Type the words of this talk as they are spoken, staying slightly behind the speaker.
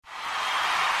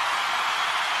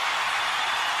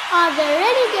Are there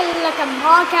any good-looking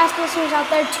podcast listeners out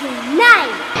there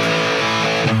tonight?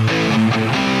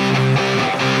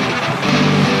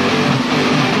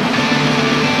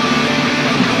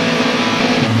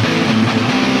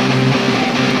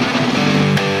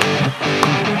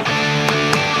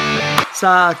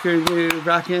 Soccer Noob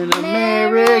rockin'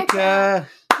 America.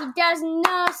 He doesn't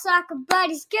know soccer, but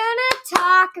he's gonna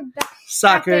talk about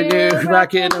Soccer Noob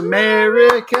rockin'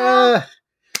 America.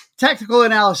 Tactical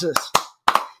analysis.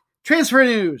 Transfer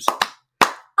news.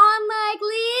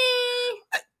 Unlikely.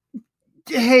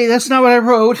 Hey, that's not what I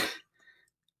wrote.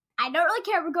 I don't really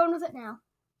care. We're going with it now.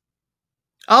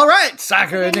 All right,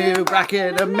 Soccer Noob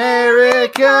rockin'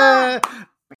 America.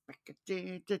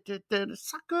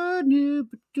 Soccer Noob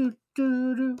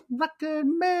rockin'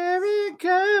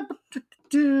 America.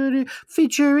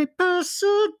 Featuring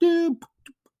person noob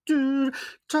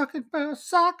talking about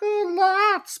soccer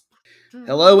lots.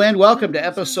 Hello and welcome to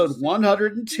episode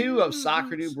 102 of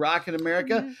Soccer Noob Rockin'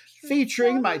 America,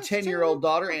 featuring my 10-year-old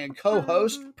daughter and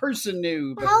co-host, Person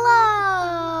Noob.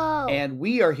 Hello! And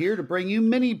we are here to bring you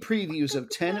mini previews of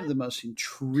 10 of the most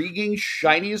intriguing,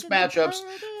 shiniest matchups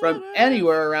from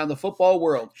anywhere around the football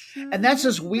world. And that's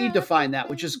as we define that,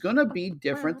 which is going to be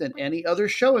different than any other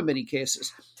show in many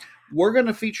cases. We're going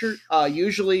to feature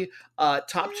usually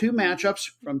top two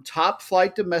matchups from top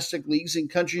flight domestic leagues in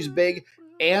countries big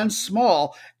and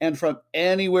small, and from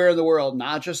anywhere in the world,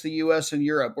 not just the U.S. and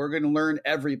Europe. We're going to learn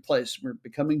every place. We're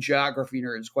becoming geography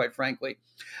nerds, quite frankly.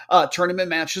 Tournament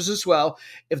matches as well.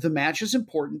 If the match is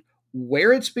important,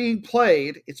 where it's being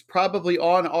played, it's probably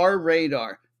on our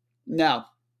radar. Now,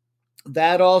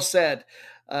 that all said,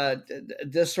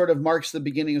 this sort of marks the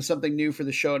beginning of something new for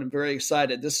the show, and I'm very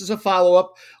excited. This is a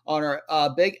follow-up on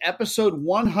our big episode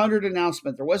 100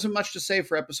 announcement. There wasn't much to say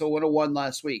for episode 101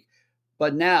 last week.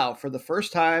 But now, for the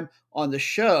first time on the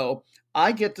show,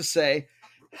 I get to say,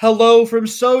 hello from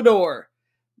Sodor.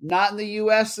 Not in the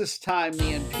U.S. this time,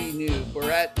 me and P. Noob.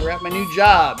 We're at my new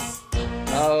job.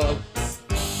 Oh,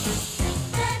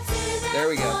 there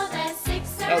we go.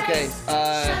 Okay,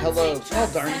 hello.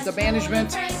 Oh, darn it, the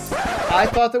management. I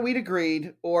thought that we'd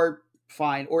agreed, or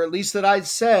fine, or at least that I'd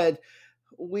said,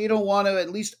 we don't want to at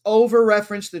least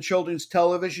over-reference the children's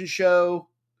television show.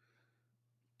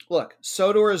 Look,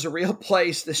 Sodor is a real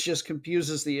place. This just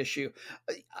confuses the issue.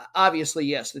 Obviously,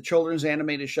 yes, the children's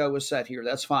animated show was set here.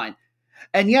 That's fine.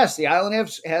 And yes, the island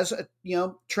has a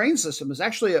train system. It's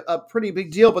actually a pretty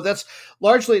big deal, but that's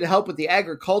largely to help with the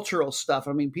agricultural stuff.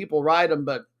 I mean, people ride them,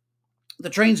 but the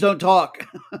trains don't talk.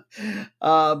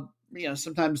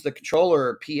 Sometimes the controller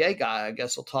or PA guy, I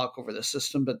guess, will talk over the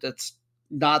system, but that's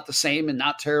not the same and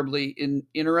not terribly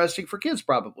interesting for kids,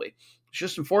 probably. It's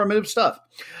just informative stuff.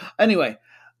 Anyway,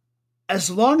 as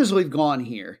long as we've gone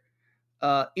here,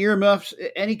 earmuffs,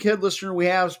 any kid listener we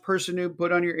have, Person Noob,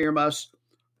 put on your earmuffs.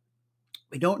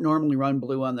 We don't normally run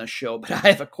blue on this show, but I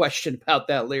have a question about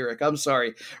that lyric. I'm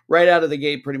sorry. Right out of the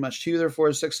gate, pretty much 2,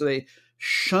 4, 6 of the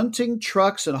shunting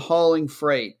trucks and hauling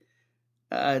freight.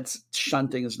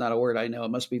 Shunting is not a word I know.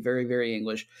 It must be very, very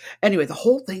English. Anyway, the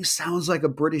whole thing sounds like a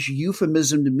British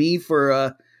euphemism to me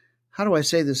for, how do I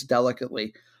say this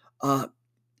delicately?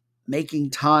 Making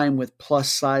time with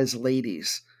plus-size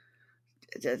ladies.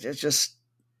 It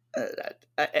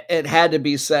had to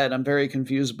be said. I'm very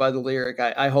confused by the lyric.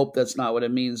 I hope that's not what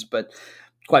it means, but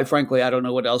quite frankly, I don't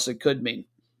know what else it could mean.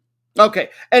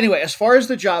 Okay, anyway, as far as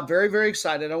the job, very, very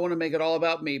excited. I want to make it all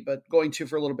about me, but going to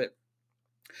for a little bit.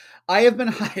 I have been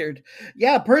hired.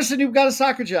 Yeah, Person who got a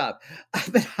soccer job.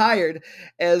 I've been hired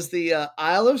as the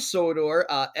Isle of Sodor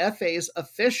FA's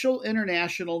official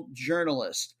international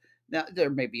journalist. Now, there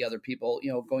may be other people,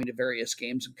 going to various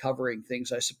games and covering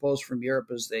things, I suppose, from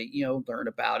Europe as they, learn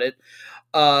about it.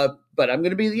 But I'm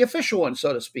going to be the official one,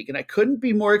 so to speak. And I couldn't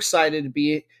be more excited to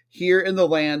be here in the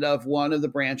land of one of the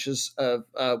branches of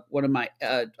one of my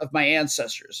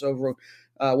ancestors over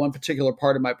one particular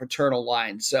part of my paternal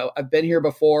line. So I've been here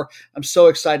before. I'm so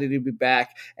excited to be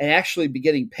back and actually be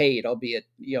getting paid, albeit,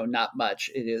 not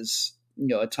much. It is,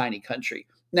 a tiny country.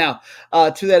 Now,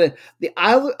 to that end, the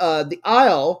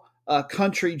Isle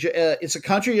country, it's a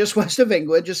country just west of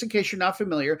England, just in case you're not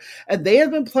familiar. And they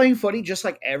have been playing footy just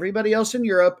like everybody else in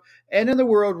Europe and in the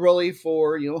world really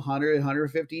for, 100,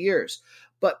 150 years.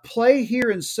 But play here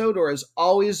in Sodor has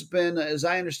always been, as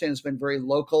I understand, it's been very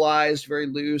localized, very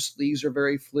loose. Leagues are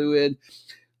very fluid.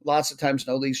 Lots of times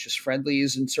no leagues, just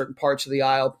friendlies in certain parts of the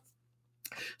Isle.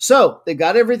 So they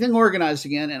got everything organized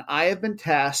again, and I have been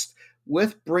tasked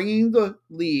with bringing the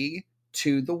league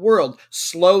to the world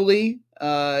slowly.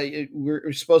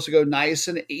 We're supposed to go nice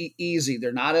and easy.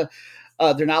 They're not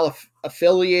They're now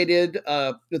affiliated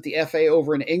with the FA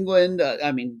over in England.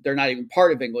 I mean, they're not even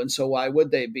part of England, so why would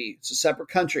they be? It's a separate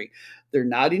country. They're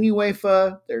not in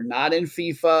UEFA. They're not in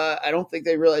FIFA. I don't think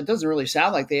it doesn't really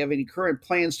sound like they have any current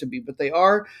plans to be, but they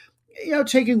are,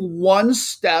 taking one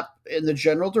step in the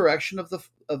general direction of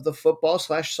the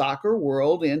football/soccer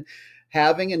world in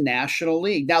having a national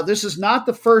league. Now, this is not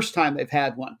the first time they've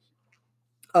had one.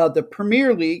 The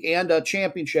Premier League and a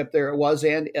championship there it was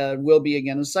and will be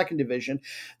again in second division.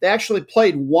 They actually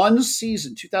played one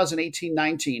season,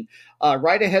 2018-19,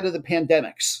 right ahead of the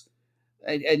pandemics.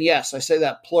 And yes, I say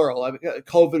that plural.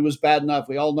 COVID was bad enough.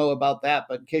 We all know about that.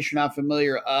 But in case you're not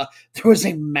familiar, there was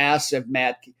a massive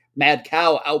mad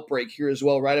cow outbreak here as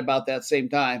well, right about that same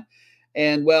time.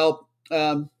 And well,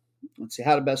 let's see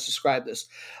how to best describe this.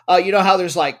 You know how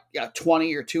there's like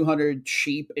 20 or 200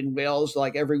 sheep in Wales,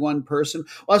 like every one person?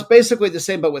 Well, it's basically the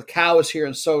same, but with cows here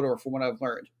in Sodor, from what I've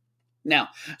learned. Now,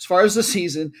 as far as the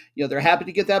season, they're happy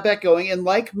to get that back going. And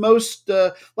like most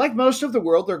of the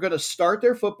world, they're going to start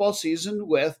their football season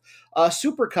with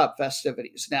Super Cup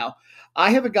festivities. Now,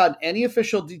 I haven't gotten any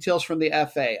official details from the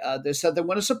FA. They said they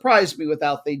want to surprise me with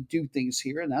how they do things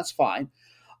here, and that's fine.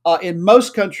 In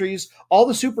most countries, all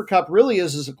the Super Cup really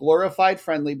is a glorified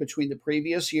friendly between the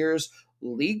previous year's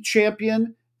league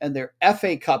champion and their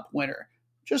FA Cup winner,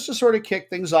 just to sort of kick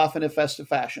things off in a festive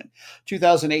fashion.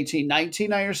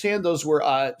 2018-19, I understand, those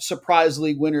were surprise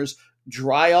league winners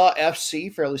Dryaw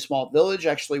FC, fairly small village,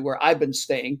 actually where I've been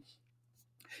staying,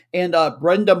 and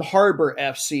Brendam Harbour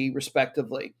FC,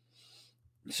 respectively.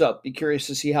 So be curious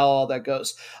to see how all that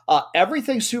goes.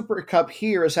 Everything Super Cup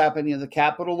here is happening in the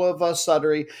capital of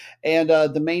Sudbury, and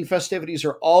the main festivities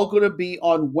are all going to be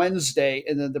on Wednesday,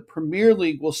 and then the Premier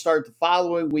League will start the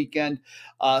following weekend,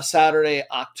 Saturday,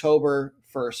 October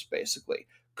 1st, basically.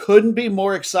 Couldn't be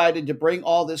more excited to bring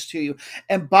all this to you.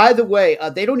 And by the way,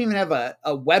 they don't even have a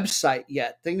website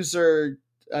yet. Things are...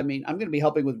 I'm going to be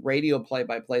helping with radio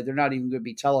play-by-play. They're not even going to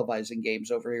be televising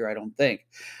games over here, I don't think.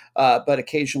 But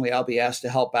occasionally I'll be asked to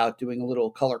help out doing a little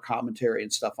color commentary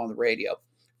and stuff on the radio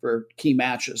for key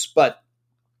matches. But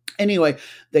anyway,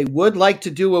 they would like to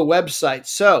do a website.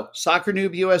 So Soccer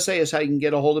Noob USA is how you can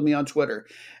get a hold of me on Twitter.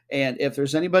 And if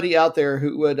there's anybody out there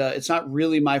who would, it's not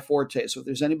really my forte. So if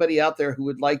there's anybody out there who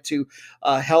would like to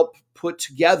help put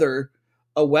together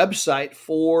a website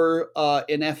for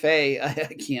an FA,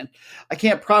 I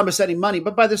can't promise any money,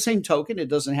 but by the same token, it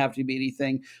doesn't have to be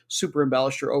anything super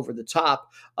embellished or over the top.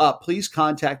 Please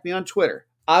contact me on Twitter.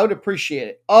 I would appreciate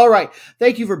it. All right.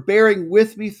 Thank you for bearing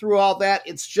with me through all that.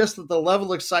 It's just that the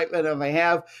level of excitement that I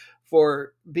have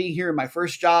for being here in my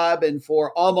first job and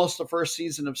for almost the first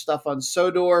season of Stuff on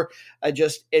Sodor,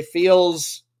 it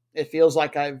feels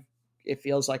like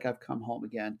I've come home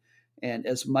again. And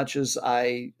as much as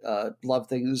I love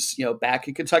things, back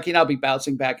in Kentucky, and I'll be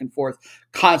bouncing back and forth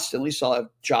constantly. So I'll have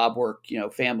job work,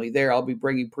 family there. I'll be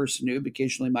bringing Person Noob,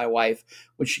 occasionally my wife,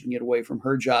 when she can get away from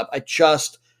her job. I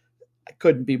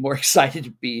couldn't be more excited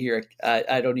to be here.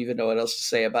 I don't even know what else to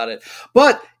say about it.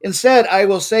 But instead, I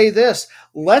will say this.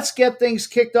 Let's get things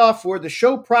kicked off for the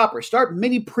show proper. Start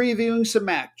mini previewing some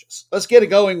matches. Let's get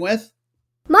it going with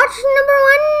match number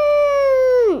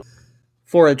 1.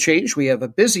 For a change, we have a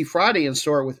busy Friday in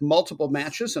store with multiple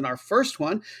matches, and our first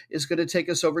one is going to take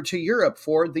us over to Europe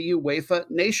for the UEFA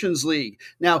Nations League.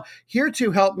 Now, here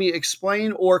to help me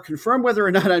explain or confirm whether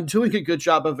or not I'm doing a good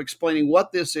job of explaining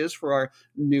what this is for our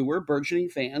newer burgeoning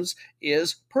fans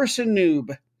is Person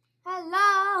Noob.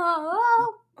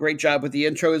 Hello. Great job with the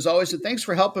intro as always, and thanks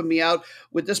for helping me out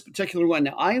with this particular one.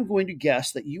 Now, I am going to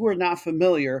guess that you are not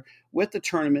familiar with the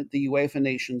tournament, the UEFA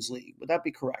Nations League. Would that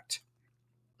be correct?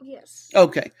 Yes.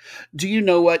 Okay. Do you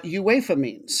know what UEFA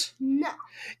means? No.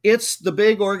 It's the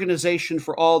big organization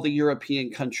for all the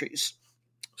European countries.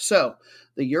 So,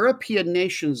 the European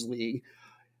Nations League,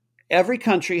 every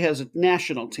country has a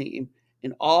national team,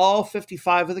 and all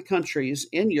 55 of the countries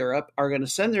in Europe are going to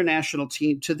send their national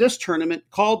team to this tournament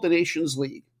called the Nations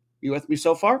League. You with me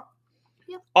so far?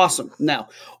 Yep. Awesome. Now,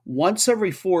 once every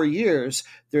 4 years,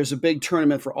 there's a big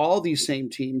tournament for all these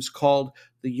same teams called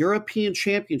the European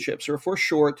Championships, or for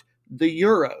short, the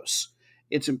Euros.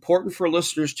 It's important for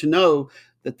listeners to know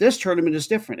that this tournament is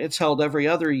different. It's held every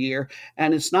other year,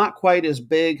 and it's not quite as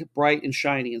big, bright, and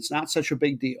shiny. It's not such a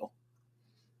big deal.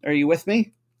 Are you with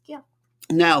me? Yeah.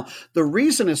 Now, the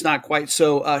reason it's not quite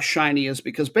so shiny is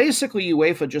because basically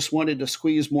UEFA just wanted to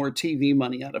squeeze more TV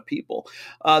money out of people.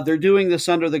 They're doing this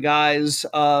under the guise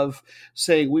of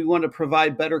saying we want to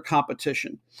provide better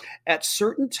competition. At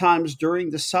certain times during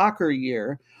the soccer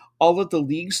year, all of the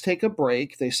leagues take a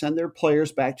break. They send their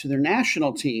players back to their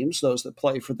national teams, those that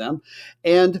play for them,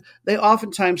 and they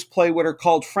oftentimes play what are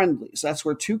called friendlies. That's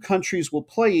where two countries will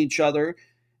play each other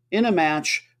in a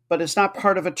match, but it's not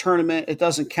part of a tournament. It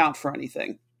doesn't count for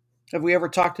anything. Have we ever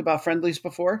talked about friendlies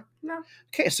before? No.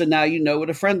 Okay, so now you know what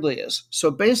a friendly is.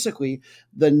 So basically,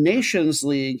 the Nations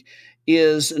League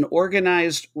is an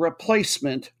organized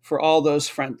replacement for all those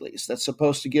friendlies that's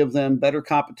supposed to give them better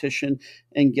competition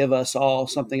and give us all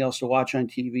something else to watch on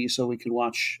TV so we can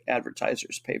watch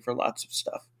advertisers pay for lots of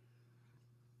stuff.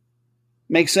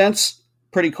 Make sense?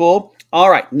 Pretty cool. All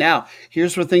right, now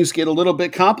here's where things get a little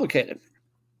bit complicated,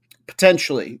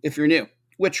 potentially, if you're new.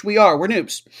 Which we are. We're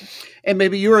noobs. And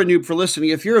maybe you're a noob for listening.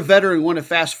 If you're a veteran and want to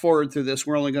fast forward through this,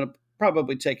 we're only going to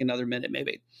probably take another minute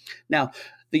maybe. Now,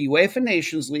 the UEFA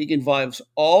Nations League involves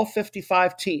all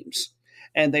 55 teams,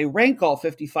 and they rank all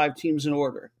 55 teams in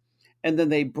order. And then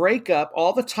they break up.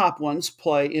 All the top ones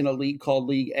play in a league called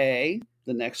League A.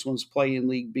 The next ones play in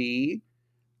League B,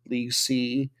 League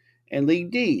C, and League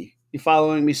D. You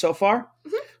following me so far?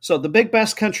 Mm-hmm. So the big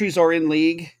best countries are in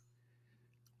League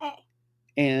A.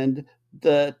 And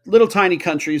the little tiny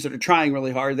countries that are trying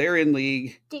really hard, they're in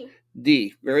League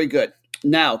D. Very good.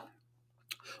 Now,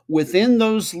 within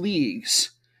those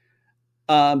leagues,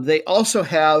 they also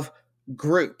have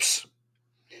groups.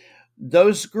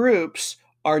 Those groups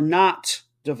are not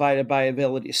divided by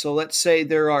ability. So let's say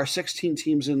there are 16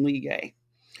 teams in League A.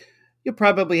 You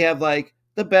probably have like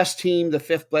the best team, the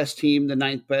fifth best team, the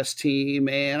ninth best team,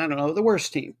 and I don't know, the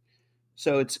worst team.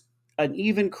 So it's an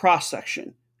even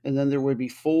cross-section. And then there would be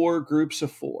 4 groups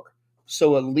of 4.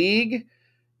 So a league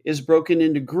is broken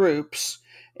into groups,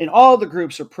 and all the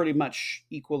groups are pretty much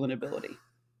equal in ability.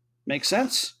 Make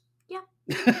sense? Yeah.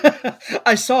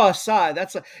 I saw a sigh.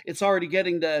 It's already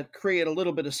getting to create a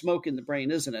little bit of smoke in the brain,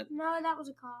 isn't it? No, that was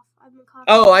a cough. I've been coughing.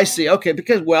 Oh, I see. Okay,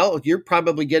 because, well, you're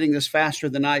probably getting this faster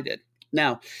than I did.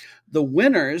 Now, the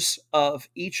winners of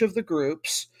each of the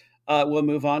groups will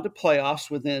move on to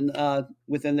playoffs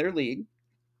within their league.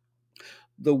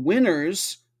 The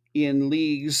winners in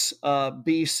leagues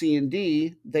B, C, and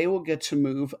D, they will get to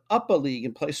move up a league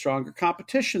and play stronger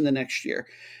competition the next year.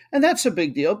 And that's a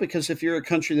big deal because if you're a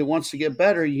country that wants to get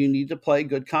better, you need to play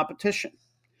good competition.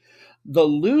 The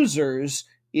losers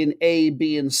in A,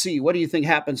 B, and C, what do you think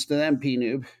happens to them,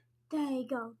 P-Noob? They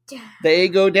go down. They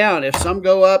go down. If some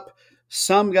go up,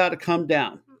 some got to come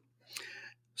down.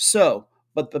 So,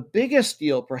 but the biggest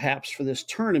deal perhaps for this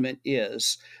tournament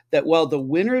is that while the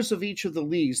winners of each of the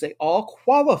leagues, they all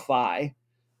qualify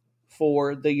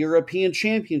for the European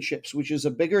Championships, which is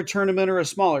a bigger tournament or a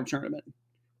smaller tournament?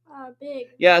 Big.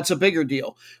 Yeah, it's a bigger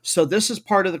deal. So this is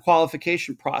part of the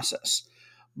qualification process.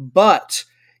 But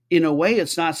in a way,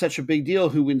 it's not such a big deal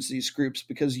who wins these groups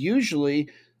because usually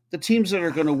the teams that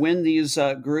are going to win these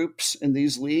groups in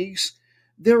these leagues,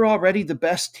 they're already the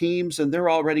best teams and they're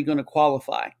already going to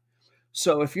qualify.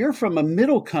 So if you're from a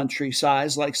middle country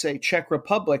size, like say Czech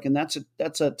Republic, and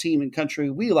that's a team and country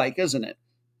we like, isn't it?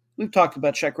 We've talked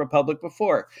about Czech Republic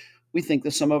before. We think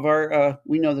that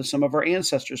we know that some of our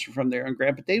ancestors are from there on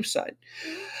Grandpa Dave's side.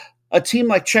 A team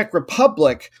like Czech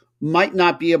Republic might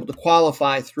not be able to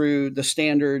qualify through the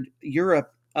standard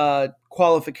Europe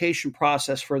qualification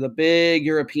process for the big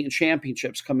European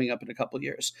Championships coming up in a couple of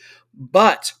years.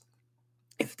 But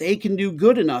if they can do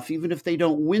good enough, even if they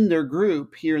don't win their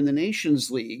group here in the Nations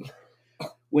League,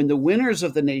 when the winners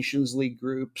of the Nations League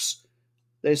groups,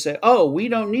 they say, oh, we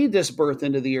don't need this berth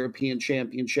into the European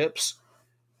Championships,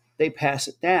 they pass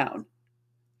it down.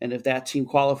 And if that team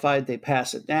qualified, they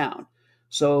pass it down.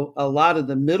 So a lot of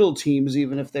the middle teams,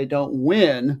 even if they don't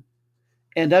win,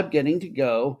 end up getting to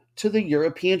go to the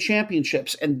European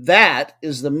Championships. And that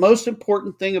is the most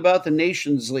important thing about the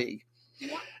Nations League.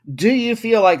 Yeah. Do you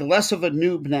feel like less of a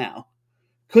noob now?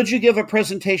 Could you give a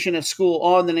presentation at school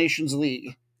on the Nations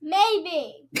League?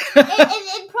 Maybe. It'd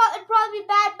probably be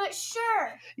bad, but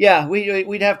sure. Yeah,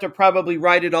 we'd have to probably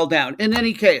write it all down. In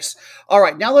any case, all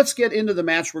right, now let's get into the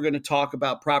match we're going to talk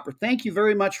about proper. Thank you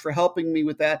very much for helping me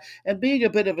with that and being a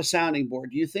bit of a sounding board.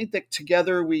 Do you think that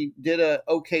together we did an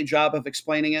okay job of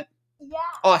explaining it? Yeah.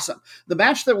 Awesome. The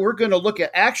match that we're going to look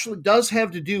at actually does have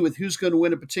to do with who's going to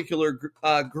win a particular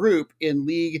group in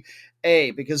League A,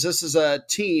 because this is a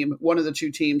team, one of the two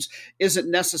teams,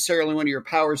 isn't necessarily one of your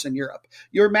powers in Europe.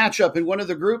 Your matchup in one of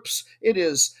the groups, it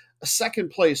is second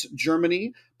place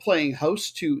Germany playing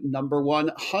host to number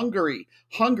 1 Hungary.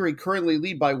 Hungary currently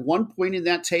lead by 1 point in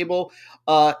that table,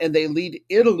 and they lead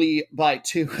Italy by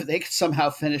 2. They could somehow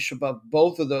finish above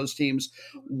both of those teams.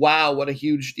 Wow, what a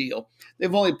huge deal.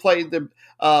 They've only played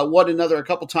one another a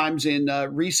couple times in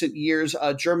recent years.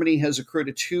 Germany has accrued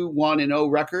a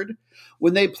 2-1-0 record.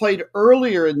 When they played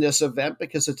earlier in this event,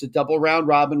 because it's a double round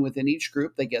robin within each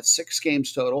group, they get 6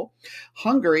 games total.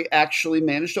 Hungary actually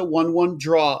managed a 1-1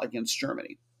 draw against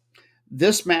Germany.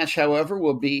 This match, however,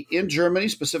 will be in Germany,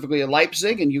 specifically in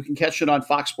Leipzig, and you can catch it on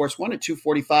Fox Sports 1 at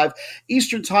 2:45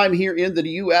 Eastern Time here in the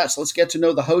U.S. Let's get to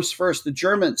know the hosts first. The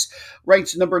Germans,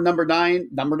 ranked number 9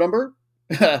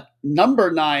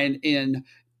 number 9 in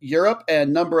Europe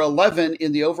and number 11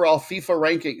 in the overall FIFA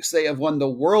rankings. They have won the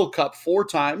World Cup 4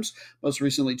 times, most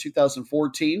recently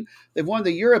 2014. They've won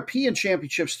the European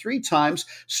Championships 3 times.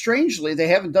 Strangely, they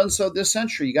haven't done so this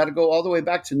century. You got to go all the way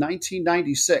back to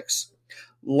 1996.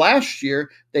 Last year,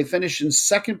 they finished in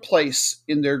second place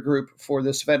in their group for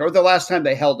this event, or the last time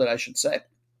they held it, I should say.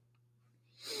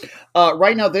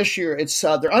 Right now, this year,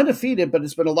 they're undefeated, but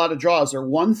it's been a lot of draws. They're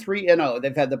 1-3-0.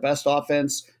 They've had the best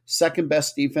offense, second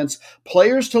best defense.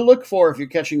 Players to look for if you're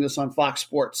catching this on Fox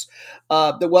Sports.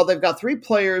 They've got 3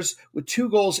 players with 2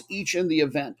 goals each in the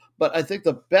event, but I think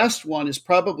the best one is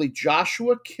probably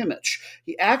Joshua Kimmich.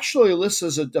 He actually lists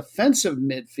as a defensive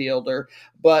midfielder,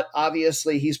 but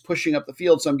obviously he's pushing up the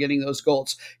field, so I'm getting those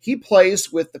goals. He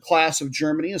plays with the class of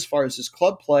Germany as far as his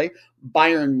club play,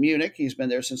 Bayern Munich. He's been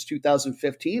there since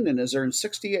 2015 and has earned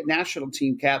 68 national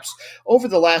team caps over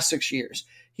the last 6 years.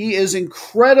 He is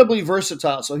incredibly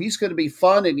versatile, so he's going to be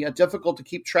fun and yet difficult to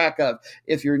keep track of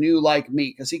if you're new like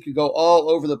me, because he could go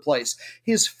all over the place.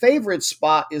 His favorite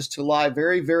spot is to lie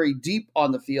very, very deep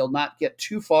on the field, not get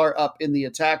too far up in the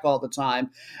attack all the time,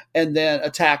 and then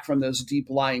attack from those deep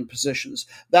lying positions.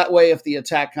 That way, if the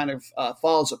attack kind of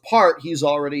falls apart, he's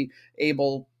already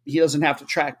able. He doesn't have to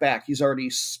track back. He's already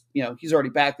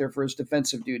back there for his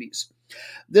defensive duties.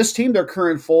 This team, their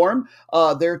current form,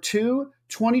 their 2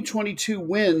 2022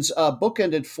 wins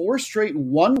bookended 4 straight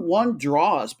 1-1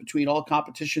 draws between all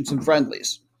competitions and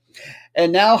friendlies.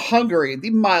 And now Hungary, the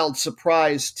mild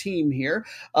surprise team here.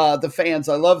 The fans,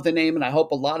 I love the name, and I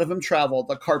hope a lot of them travel.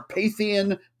 The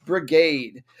Carpathian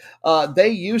Brigade. They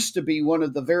used to be one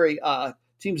of the very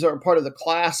teams that are part of the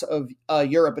class of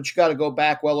Europe, but you got to go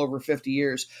back well over 50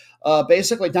 years.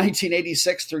 Basically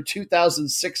 1986 through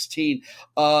 2016,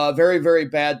 very, very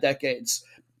bad decades.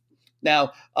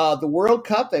 Now, the World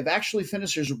Cup, they've actually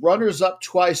finished as runners-up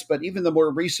twice, but even the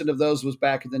more recent of those was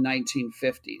back in the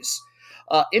 1950s.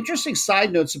 Interesting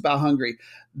side notes about Hungary.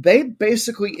 They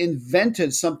basically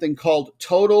invented something called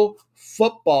total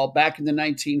football back in the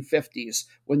 1950s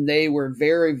when they were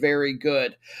very, very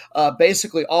good.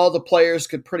 Basically, all the players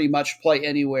could pretty much play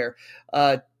anywhere.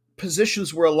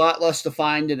 Positions were a lot less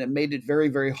defined, and it made it very,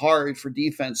 very hard for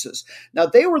defenses. Now,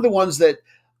 they were the ones that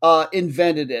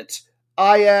invented it.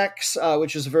 Ajax,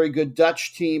 which is a very good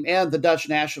Dutch team, and the Dutch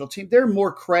national team, they're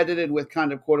more credited with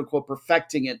kind of quote-unquote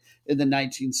perfecting it in the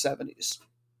 1970s.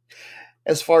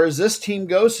 As far as this team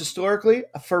goes, historically,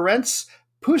 Ferenc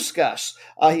Puskás,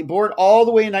 he born all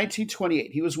the way in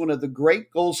 1928. He was one of the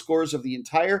great goal scorers of the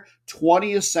entire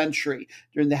 20th century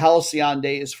during the halcyon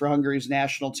days for Hungary's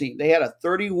national team. They had a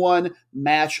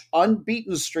 31-match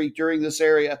unbeaten streak during this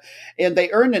area, and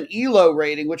they earned an ELO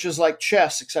rating, which is like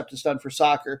chess, except it's done for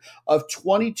soccer, of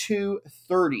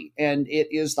 2230, and it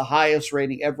is the highest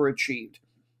rating ever achieved.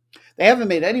 They haven't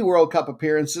made any World Cup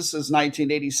appearances since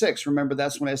 1986. Remember,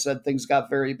 that's when I said things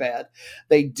got very bad.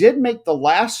 They did make the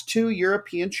last 2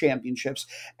 European championships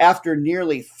after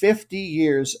nearly 50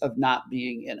 years of not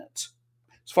being in it.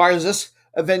 As far as this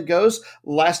event goes,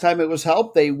 last time it was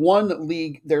held, they won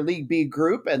their League B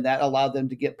group, and that allowed them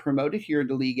to get promoted here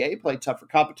into League A, play tougher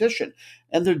competition,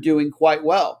 and they're doing quite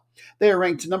well. They are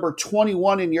ranked number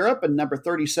 21 in Europe and number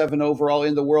 37 overall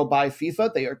in the world by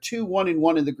FIFA. They are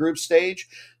 2-1-1 in the group stage,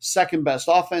 second best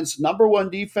offense, number 1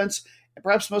 defense, and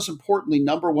perhaps most importantly,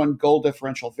 number 1 goal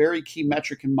differential. Very key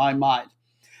metric in my mind.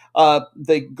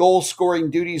 The goal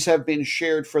scoring duties have been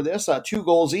shared for this, 2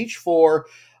 goals each for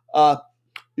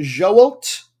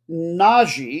Zsolt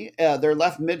Nagy, their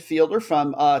left midfielder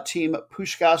from Team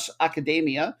Puskás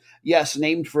Akadémia. Yes,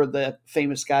 named for the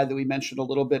famous guy that we mentioned a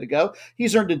little bit ago.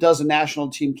 He's earned a dozen national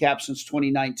team caps since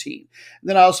 2019. And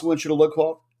then I also want you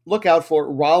to look out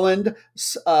for Roland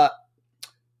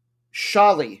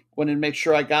Schally. Wanted to make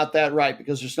sure I got that right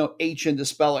because there's no H in the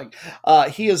spelling.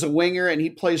 He is a winger, and he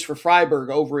plays for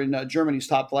Freiburg over in Germany's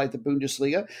top flight, the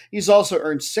Bundesliga. He's also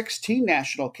earned 16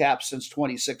 national caps since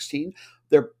 2016.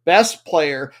 Their best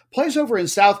player plays over in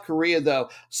South Korea, though.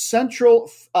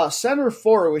 Center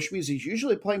forward, which means he's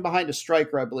usually playing behind a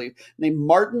striker, I believe, named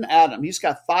Martin Adam. He's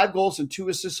got 5 goals and 2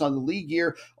 assists on the league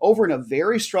year over in a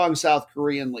very strong South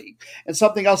Korean league. And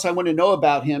something else I want to know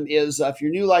about him is if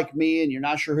you're new like me and you're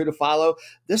not sure who to follow,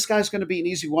 this guy's going to be an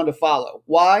easy one to follow.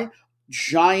 Why?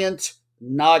 Giant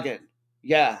noggin.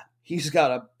 Yeah, he's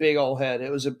got a big old head. It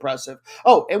was impressive.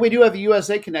 Oh, and we do have a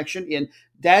USA connection in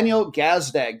Daniel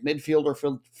Gazdag, midfielder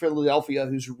for Philadelphia,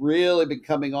 who's really been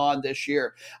coming on this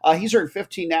year. He's earned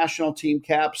 15 national team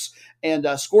caps and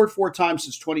scored 4 times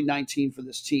since 2019 for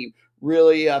this team.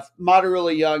 Really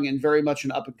moderately young and very much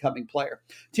an up-and-coming player.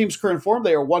 Team's current form,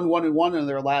 they are 1-1-1 in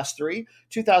their last 3.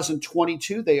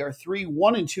 2022, they are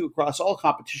 3-1-2 across all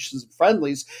competitions and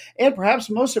friendlies. And perhaps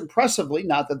most impressively,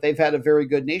 not that they've had a very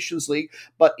good Nations League,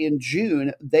 but in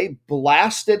June, they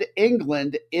blasted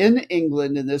England in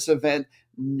England in this event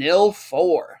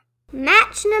 0-4.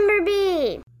 Match number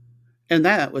B. And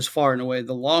that was far and away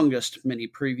the longest mini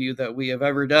preview that we have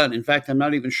ever done. In fact, I'm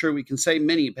not even sure we can say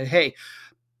mini, but hey,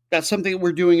 that's something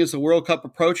we're doing as the World Cup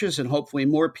approaches, and hopefully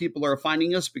more people are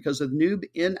finding us because of Noob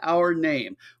in our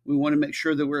name. We want to make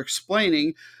sure that we're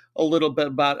explaining a little bit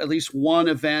about at least one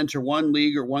event or one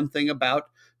league or one thing about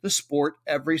the sport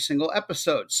every single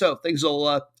episode. So things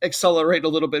will accelerate a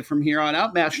little bit from here on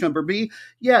out. Match number B,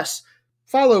 yes,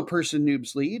 follow Person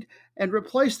Noob's lead and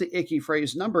replace the icky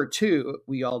phrase number 2.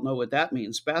 We all know what that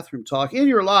means, bathroom talk, in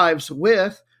your lives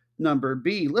with number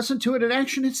B. Listen to it in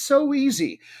action. It's so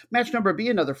easy. Match number B,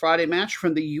 another Friday match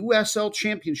from the USL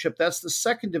Championship. That's the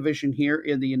second division here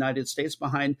in the United States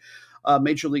behind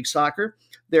Major League Soccer.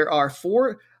 There are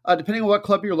 4, depending on what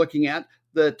club you're looking at,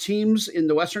 the teams in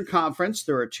the Western Conference,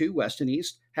 there are 2, West and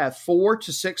East, have 4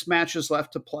 to 6 matches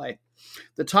left to play.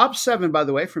 The top 7, by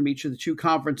the way, from each of the 2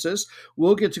 conferences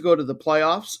will get to go to the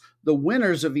playoffs. The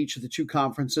winners of each of the 2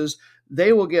 conferences,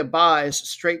 they will get buys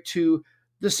straight to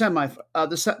the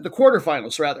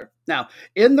quarterfinals, rather. Now,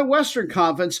 in the Western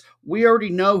Conference, we already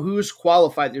know who's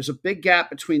qualified. There's a big gap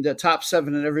between the top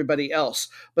 7 and everybody else,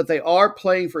 but they are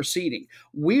playing for seeding.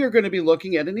 We are going to be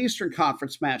looking at an Eastern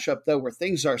Conference matchup, though, where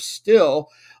things are still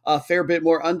a fair bit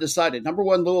more undecided. Number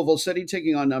 1, Louisville City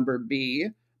taking on number B,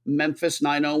 Memphis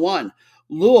 901.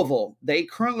 Louisville, they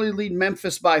currently lead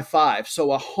Memphis by 5,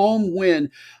 so a home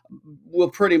win will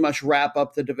pretty much wrap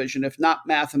up the division, if not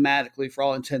mathematically, for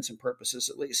all intents and purposes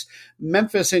at least.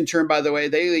 Memphis, in turn, by the way,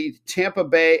 they lead Tampa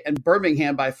Bay and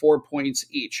Birmingham by 4 points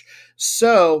each.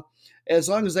 So as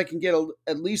long as they can get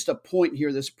at least a point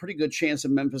here, there's a pretty good chance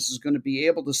that Memphis is going to be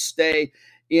able to stay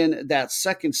in that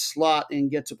second slot and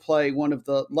get to play one of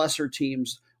the lesser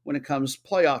teams when it comes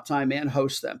playoff time and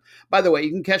host them. By the way,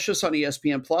 you can catch this on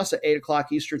ESPN Plus at 8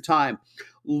 o'clock Eastern Time.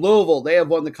 Louisville, they have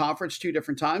won the conference 2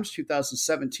 different times,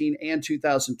 2017 and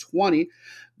 2020.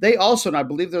 They also, and I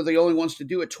believe they're the only ones to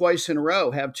do it twice in a row,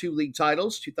 have 2 league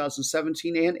titles,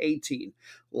 2017 and 18.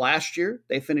 Last year,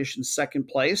 they finished in second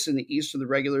place in the East of the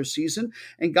regular season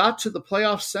and got to the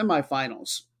playoff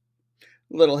semifinals.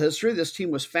 Little history. This team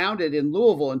was founded in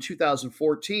Louisville in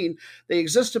 2014. They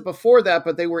existed before that,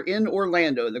 but they were in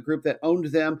Orlando. The group that owned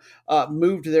them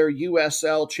moved their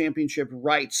USL championship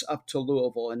rights up to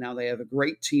Louisville, and now they have a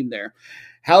great team there.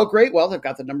 How great? Well, they've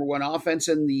got the number 1 offense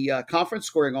in the conference,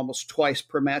 scoring almost twice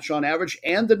per match on average,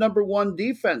 and the number 1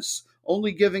 defense,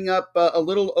 only giving up a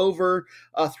little over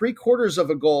 3/4 of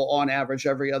a goal on average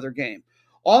every other game.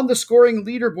 On the scoring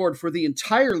leaderboard for the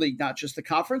entire league, not just the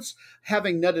conference,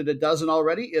 having netted a dozen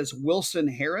already, is Wilson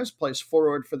Harris, plays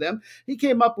forward for them. He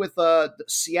came up with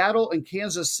Seattle and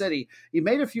Kansas City. He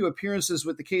made a few appearances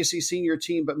with the KC senior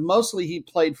team, but mostly he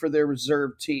played for their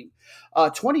reserve team.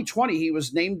 2020, he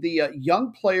was named the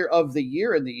Young Player of the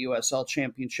Year in the USL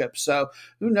Championship. So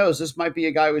who knows? This might be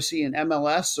a guy we see in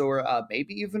MLS or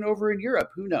maybe even over in Europe.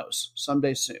 Who knows?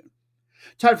 Someday soon.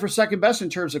 Tied for second best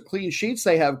in terms of clean sheets,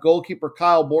 they have goalkeeper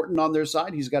Kyle Morton on their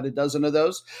side. He's got a dozen of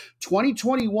those.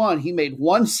 2021, he made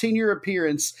 1 senior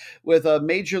appearance with a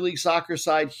Major League Soccer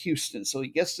side, Houston. So he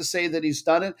gets to say that he's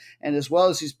done it. And as well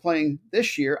as he's playing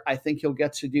this year, I think he'll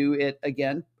get to do it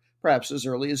again, perhaps as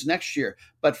early as next year.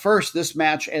 But first, this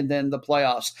match and then the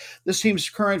playoffs. This team's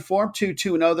current form,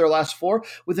 2-2-0 their last 4,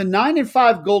 with a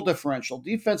 9-5 goal differential.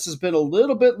 Defense has been a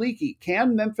little bit leaky.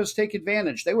 Can Memphis take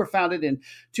advantage? They were founded in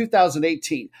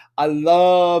 2018. I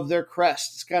love their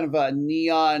crest. It's kind of a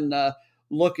neon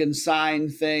looking sign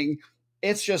thing.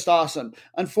 It's just awesome.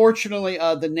 Unfortunately,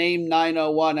 the name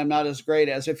 901 I'm not as great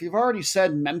as. If you've already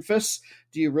said Memphis,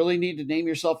 do you really need to name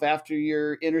yourself after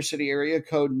your inner city area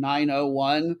code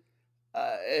 901?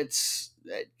 It's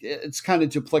kind of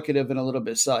duplicative and a little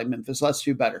bit silly. Memphis, let's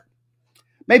do better.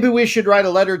 Maybe we should write a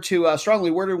letter to,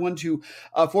 strongly worded one to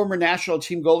former national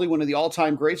team goalie, one of the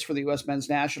all-time greats for the U.S. men's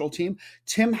national team,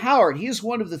 Tim Howard. He is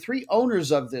one of the 3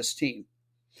 owners of this team.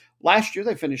 Last year,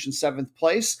 they finished in 7th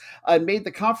place and made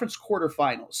the conference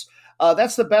quarterfinals.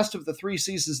 That's the best of the 3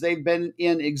 seasons they've been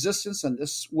in existence, and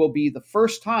this will be the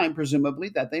first time, presumably,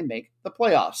 that they make the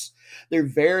playoffs. They're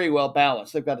very well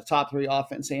balanced. They've got a top 3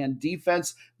 offense and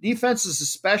defense. Defense is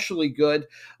especially good.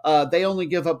 They only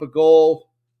give up a goal,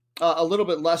 a little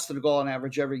bit less than a goal on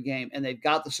average every game, and they've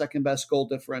got the second best goal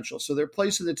differential. So their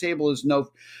place in the table is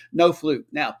no fluke.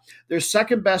 Now, their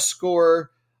second best scorer,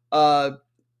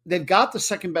 they've got the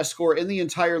second best scorer in the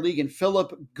entire league in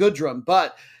Philip Goodrum,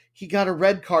 but he got a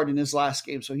red card in his last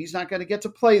game, so he's not going to get to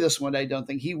play this one, I don't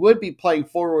think. He would be playing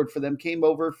forward for them, came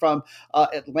over from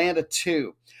Atlanta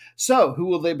too. So who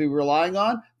will they be relying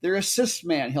on? Their assist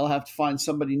man. He'll have to find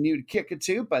somebody new to kick it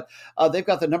to, but they've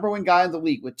got the number 1 guy in the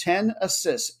league with 10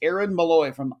 assists. Aaron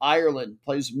Malloy from Ireland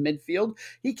plays midfield.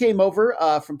 He came over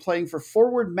from playing for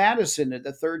Forward Madison at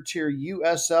the 3rd-tier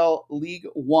USL League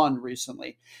One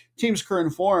recently. Team's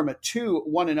current form at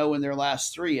 2-1-0 in their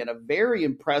last 3 and a very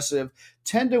impressive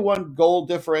 10-1 goal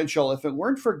differential. If it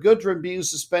weren't for Goodrum being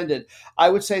suspended, I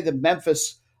would say that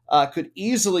Memphis could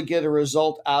easily get a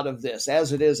result out of this.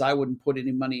 As it is, I wouldn't put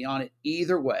any money on it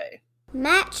either way.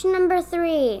 Match number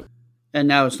 3. And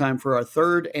now it's time for our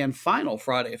 3rd and final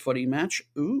Friday footy match.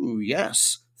 Ooh,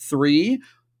 yes. 3.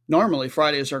 Normally,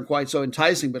 Fridays aren't quite so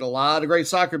enticing, but a lot of great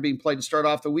soccer being played to start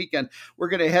off the weekend. We're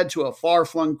going to head to a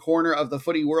far-flung corner of the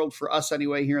footy world, for us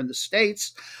anyway, here in the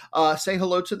States. Say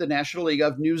hello to the National League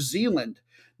of New Zealand.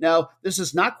 Now, this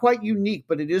is not quite unique,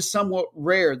 but it is somewhat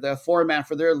rare, the format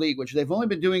for their league, which they've only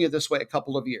been doing it this way a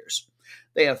couple of years.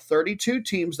 They have 32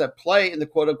 teams that play in the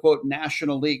quote-unquote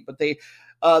National League, but they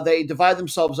divide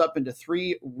themselves up into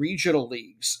 3 regional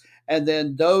leagues. And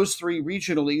then those 3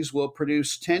 regional leagues will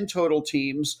produce 10 total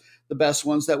teams, the best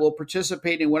ones, that will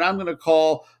participate in what I'm going to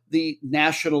call the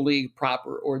National League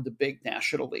proper, or the Big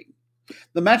National League.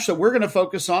 The match that we're going to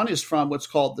focus on is from what's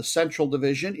called the Central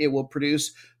Division. It will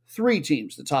produce 3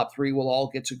 teams. The top 3 will all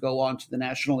get to go on to the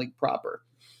National League proper.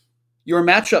 Your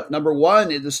matchup, number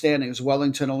 1 in the standings,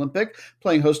 Wellington Olympic,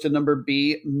 playing host to number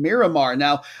B, Miramar.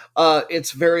 Now,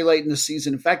 it's very late in the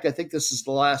season. In fact, I think this is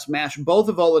the last match. Both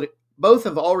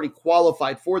have already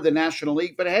qualified for the National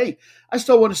League, but hey, I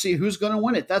still want to see who's going to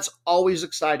win it. That's always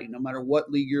exciting, no matter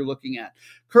what league you're looking at.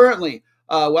 Currently,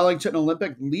 Wellington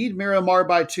Olympic lead Miramar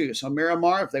by 2. So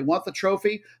Miramar, if they want the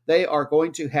trophy, they are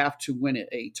going to have to win it.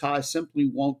 A tie simply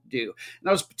won't do. And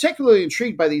I was particularly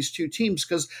intrigued by these 2 teams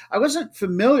because I wasn't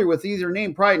familiar with either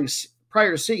name prior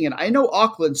to seeing it. I know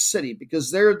Auckland City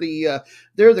because they're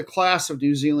the class of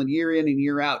New Zealand year in and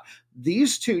year out.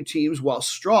 These 2 teams, while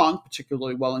strong,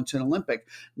 particularly Wellington Olympic,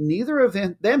 neither of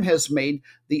them has made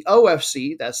the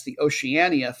OFC, that's the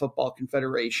Oceania Football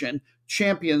Confederation,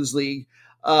 Champions League,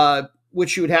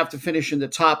 which you would have to finish in the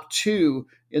top 2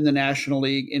 in the National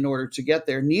League in order to get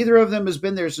there. Neither of them has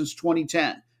been there since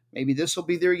 2010. Maybe this will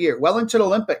be their year. Wellington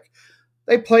Olympic,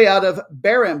 they play out of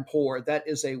Berhampore. That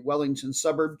is a Wellington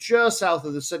suburb just south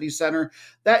of the city center.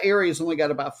 That area has only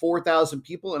got about 4,000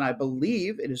 people, and I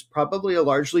believe it is probably a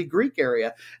largely Greek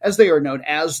area, as they are known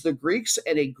as the Greeks,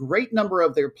 and a great number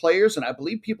of their players, and I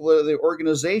believe people of the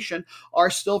organization, are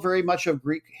still very much of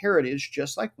Greek heritage,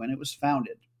 just like when it was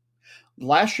founded.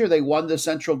 Last year, they won the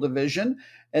Central Division,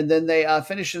 and then they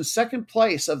finished in 2nd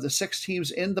place of the 6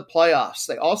 teams in the playoffs.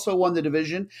 They also won the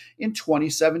division in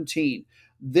 2017.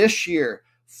 This year,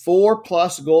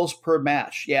 4+ goals per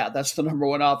match. Yeah, that's the number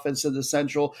 1 offense in the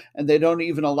Central, and they don't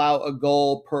even allow a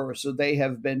goal per. So they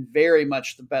have been very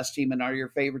much the best team and are your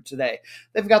favorite today.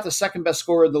 They've got the 2nd best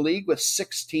scorer in the league with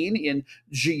 16 in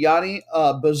Gianni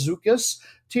Bazoukas.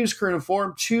 Team's current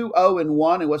form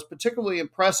 2-0-1, and what's particularly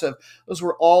impressive, those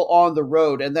were all on the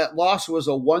road, and that loss was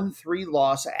a 1-3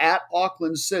 loss at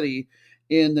Auckland City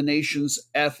in the nation's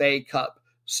FA Cup.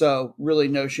 So really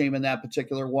no shame in that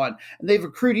particular one. And they've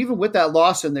accrued, even with that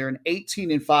loss in there, an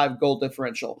 18-5 goal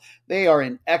differential. They are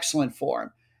in excellent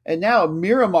form. And now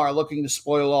Miramar, looking to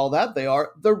spoil all that, they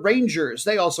are the Rangers.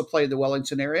 They also play in the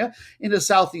Wellington area in the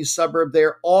southeast suburb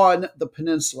there on the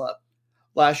peninsula.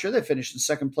 Last year, they finished in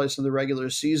 2nd place in the regular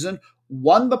season,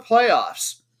 won the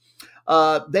playoffs.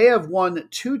 They have won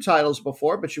 2 titles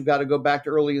before, but you've got to go back to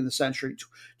early in the century,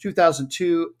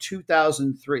 2002,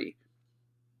 2003.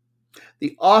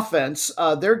 The offense,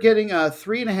 they're getting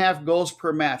 3.5 goals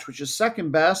per match, which is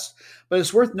second best, but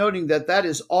it's worth noting that that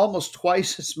is almost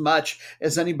twice as much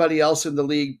as anybody else in the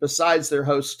league besides their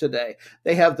hosts today.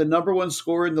 They have the number one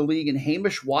scorer in the league, and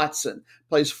Hamish Watson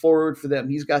plays forward for them.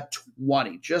 He's got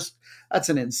 20. That's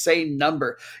an insane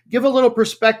number. Give a little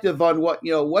perspective on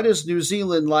what is New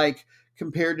Zealand like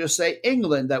compared to, say,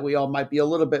 England, that we all might be a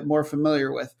little bit more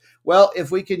familiar with. Well, if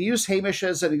we can use Hamish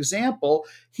as an example,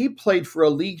 he played for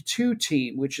a League Two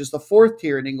team, which is the fourth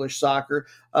tier in English soccer,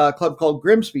 a club called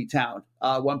Grimsby Town,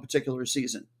 one particular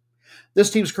season. This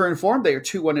team's current form, they are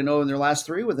 2-1-0 in their last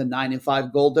three with a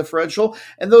 9-5 goal differential,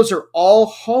 and those are all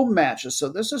home matches, so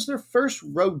this is their first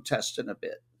road test in a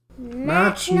bit.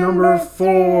 Match number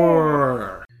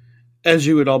 4. As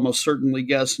you would almost certainly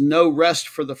guess, no rest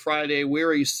for the Friday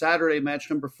weary. Saturday, match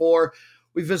number 4.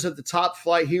 We visit the top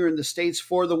flight here in the States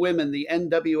for the women, the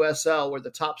NWSL, where the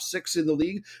top 6 in the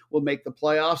league will make the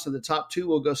playoffs, and the top 2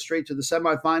 will go straight to the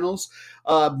semifinals.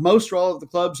 Most or all of the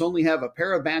clubs only have a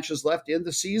pair of matches left in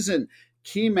the season.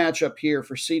 Key matchup here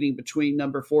for seeding between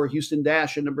number 4, Houston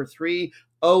Dash, and number 3,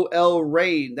 OL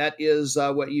Reign. That is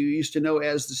what you used to know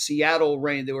as the Seattle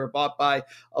Reign. They were bought by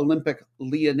Olympic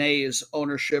Lyonnais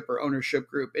ownership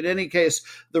group. In any case,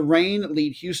 the Reign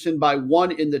lead Houston by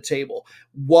 1 in the table.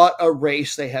 What a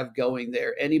race they have going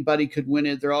there. Anybody could win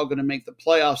it. They're all going to make the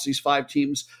playoffs, these 5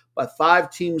 teams, but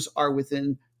 5 teams are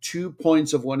within 2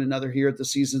 points of one another here at the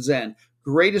season's end.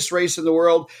 Greatest race in the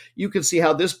world. You can see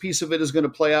how this piece of it is going to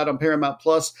play out on Paramount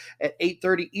Plus at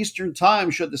 8:30 Eastern Time,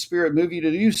 should the spirit move you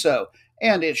to do so.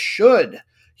 And it should.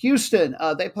 Houston,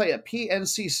 they play at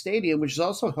PNC Stadium, which is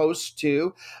also host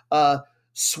to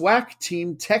SWAC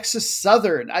team Texas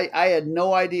Southern. I had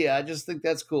no idea. I just think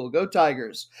that's cool. Go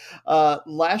Tigers.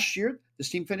 Last year, this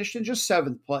team finished in just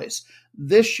 7th place.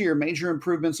 This year, major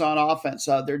improvements on offense.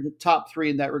 They're top 3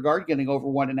 in that regard, getting over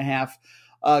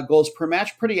 1.5 goals per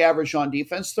match, pretty average on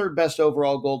defense, 3rd best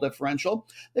overall goal differential.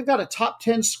 They've got a top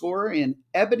 10 scorer in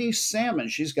Ebony Salmon.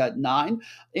 She's got 9.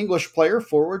 English player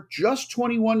forward, just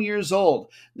 21 years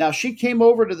old. Now, she came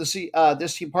over to this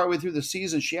team partway through the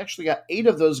season. She actually got 8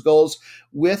 of those goals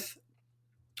with,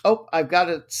 I've got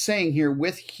it saying here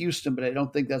with Houston, but I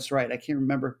don't think that's right. I can't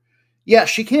remember. Yeah,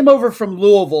 she came over from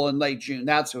Louisville in late June.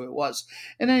 That's who it was.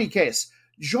 In any case,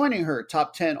 joining her,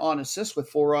 top 10 on assists with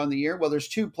 4 on the year. Well, there's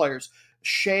 2 players.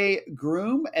 Shea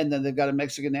Groom, and then they've got a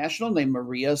Mexican national named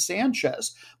Maria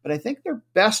Sanchez. But I think their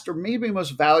best or maybe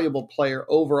most valuable player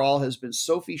overall has been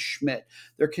Sophie Schmidt,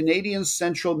 their Canadian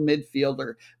central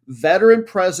midfielder. Veteran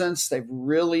presence. They've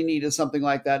really needed something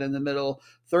like that in the middle.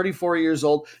 34 years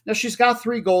old. Now, she's got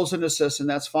 3 goals and assists, and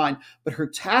that's fine, but her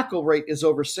tackle rate is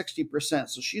over 60%.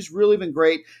 So she's really been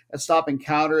great at stopping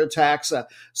counterattacks.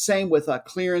 Same with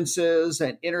clearances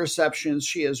and interceptions.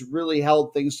 She has really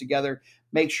held things together.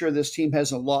 Make sure this team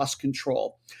hasn't lost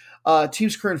control.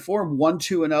 Team's current form,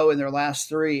 1-2-0 in their last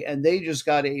 3, and they just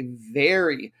got a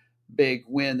very big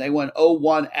win. They won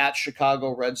 0-1 at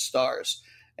Chicago Red Stars.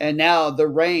 And now the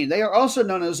Reign. They are also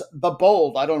known as the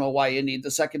Bold. I don't know why you need the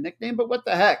second nickname, but what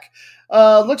the heck.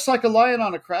 Looks like a lion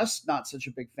on a crest. Not such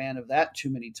a big fan of that. Too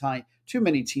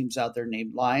many teams out there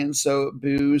named Lions, so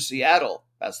boo Seattle.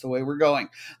 That's the way we're going.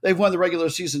 They've won the regular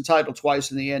season title twice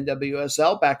in the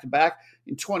NWSL, back-to-back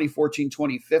in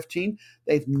 2014-2015.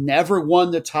 They've never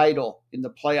won the title in the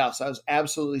playoffs. I was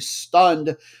absolutely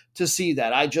stunned to see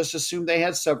that. I just assumed they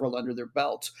had several under their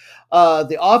belt.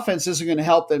 The offense isn't going to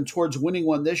help them towards winning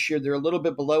one this year. They're a little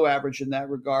bit below average in that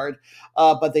regard,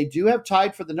 but they do have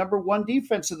tied for the number 1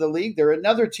 defense in the league. They're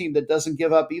another team that doesn't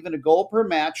give up even a goal per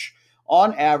match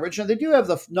on average, and they do have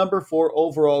the number 4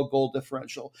 overall goal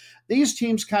differential. These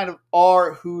teams kind of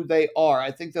are who they are.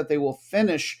 I think that they will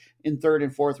finish in 3rd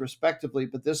and 4th respectively,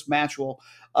 but this match will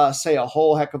say a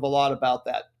whole heck of a lot about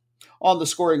that. On the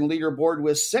scoring leaderboard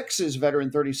with 6 is veteran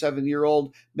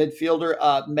 37-year-old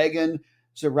midfielder Megan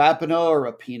Rapinoe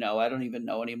or Rapino. I don't even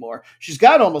know anymore. She's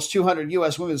got almost 200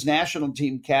 U.S. women's national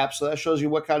team caps, so that shows you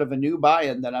what kind of a new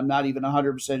buy-in that I'm not even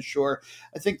 100% sure.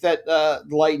 I think that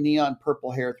light neon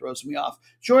purple hair throws me off.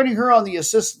 Joining her on the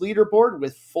assist leaderboard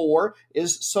with 4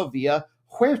 is Sofia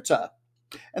Huerta.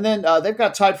 And then they've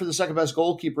got tied for the second best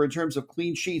goalkeeper in terms of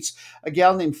clean sheets, a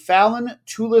gal named Fallon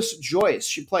Tullis-Joyce.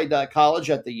 She played college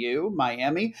at the U,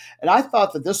 Miami, and I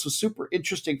thought that this was super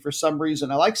interesting for some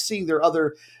reason. I like seeing their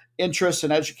other interests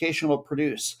and educational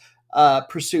pursuits.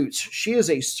 She is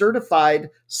a certified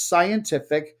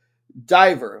scientific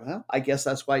diver. Well, I guess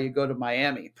that's why you go to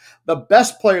Miami. The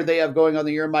best player they have going on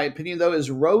the year, in my opinion, though,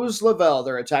 is Rose Lavelle,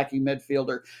 their attacking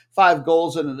midfielder. 5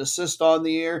 goals and an assist on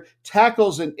the year,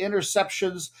 tackles and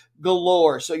interceptions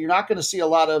galore. So you're not going to see a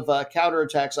lot of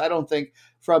counterattacks, I don't think,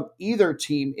 from either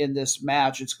team in this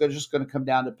match. It's just going to come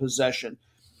down to possession.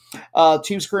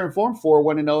 Teams current form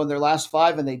 4-1-0 in their last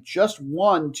 5, and they just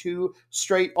won 2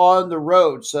 straight on the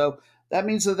road. So that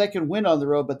means that they can win on the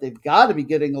road, but they've got to be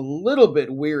getting a little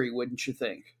bit weary, wouldn't you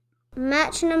think?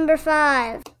 Match number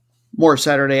 5. More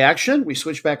Saturday action. We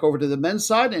switch back over to the men's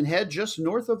side and head just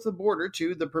north of the border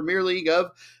to the Premier League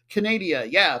of Canada.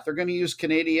 Yeah, if they're going to use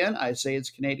Canadian, I say it's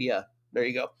Canada. There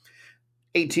you go.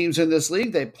 8 teams in this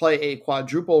league. They play a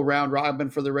quadruple round robin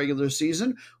for the regular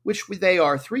season, which they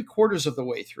are 3/4 of the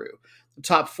way through. The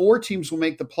top 4 teams will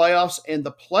make the playoffs, and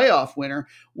the playoff winner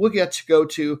will get to go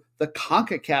to the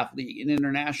CONCACAF League, an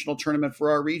international tournament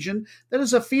for our region that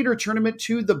is a feeder tournament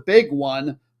to the big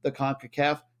one, the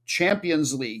CONCACAF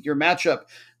Champions League. Your matchup,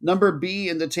 number B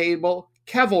in the table,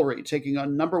 Cavalry, taking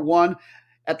on number 1,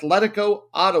 Atletico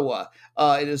Ottawa.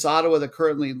 It is Ottawa that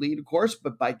currently lead, of course,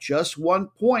 but by just 1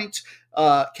 point.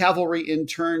 Cavalry in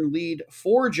turn lead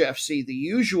Forge FC, the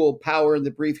usual power in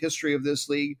the brief history of this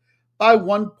league, by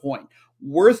 1 point.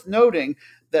 Worth noting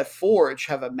that Forge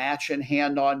have a match in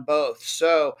hand on both.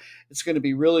 So it's going to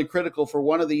be really critical for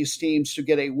one of these teams to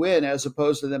get a win as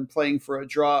opposed to them playing for a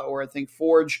draw, or I think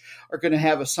Forge are going to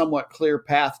have a somewhat clear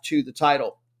path to the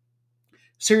title.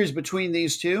 Series between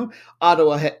these two,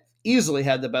 Ottawa easily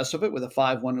had the best of it with a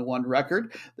 5-1-1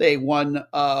 record. They won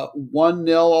 1-0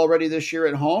 already this year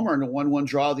at home, or in a 1-1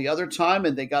 draw the other time,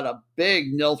 and they got a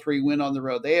big 0-3 win on the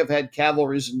road. They have had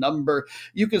Cavalry's number.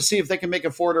 You can see if they can make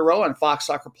it 4 in a row on Fox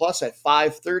Soccer Plus at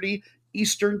 5:30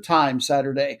 Eastern Time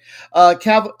Saturday.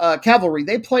 Cavalry,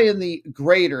 they play in the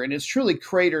Greater, and it's truly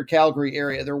Crater Calgary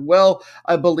area. They're well,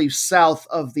 I believe, south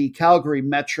of the Calgary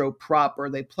Metro proper.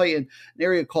 They play in an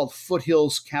area called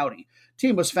Foothills County.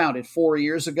 Team was founded 4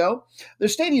 years ago. Their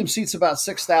stadium seats about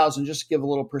 6,000, just to give a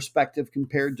little perspective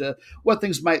compared to what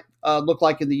things might look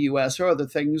like in the U.S. or other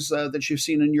things that you've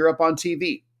seen in Europe on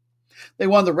TV. They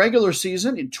won the regular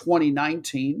season in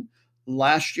 2019.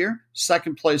 Last year,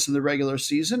 second place in the regular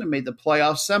season, and made the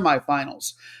playoff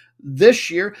semifinals.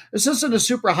 This year, this isn't a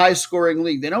super high-scoring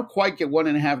league. They don't quite get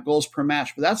 1.5 goals per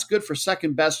match, but that's good for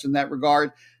second best in that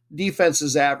regard. Defense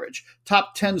is average.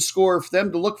 Top 10 scorer for them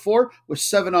to look for with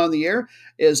 7 on the air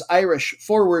is Irish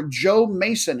forward Joe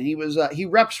Mason. He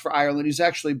reps for Ireland. He's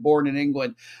actually born in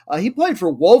England. He played for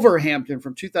Wolverhampton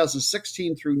from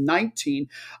 2016 through 19,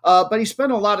 but he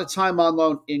spent a lot of time on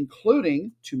loan,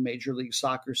 including 2 Major League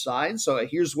Soccer sides. So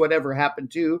here's whatever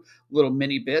happened to, little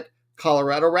mini bit,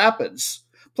 Colorado Rapids.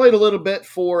 Played a little bit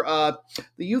for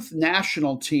the youth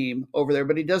national team over there,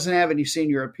 but he doesn't have any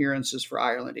senior appearances for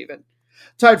Ireland even.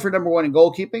 Tied for number 1 in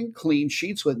goalkeeping, clean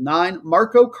sheets with 9.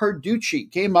 Marco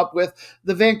Carducci came up with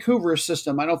the Vancouver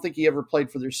system. I don't think he ever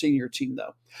played for their senior team,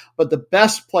 though. But the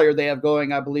best player they have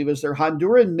going, I believe, is their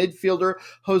Honduran midfielder,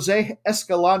 Jose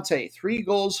Escalante. 3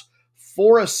 goals,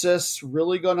 4 assists,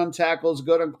 really good on tackles,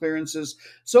 good on clearances.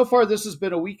 So far, this has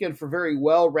been a weekend for very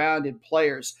well-rounded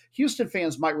players. Houston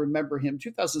fans might remember him.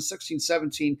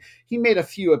 2016-17, he made a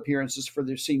few appearances for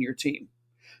their senior team.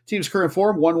 Team's current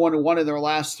form, 1-1-1 in their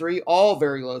last 3, all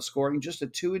very low scoring, just a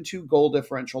 2-2 goal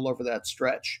differential over that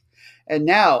stretch. And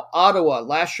now, Ottawa.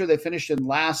 Last year, they finished in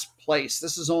last place.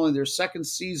 This is only their second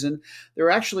season. They were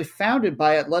actually founded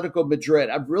by Atletico Madrid.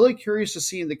 I'm really curious to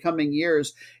see in the coming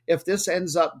years if this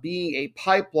ends up being a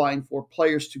pipeline for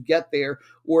players to get there,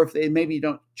 or if they maybe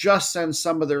don't just send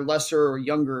some of their lesser or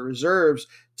younger reserves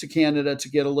to Canada to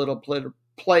get a little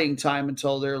playing time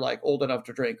until they're like old enough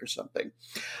to drink or something.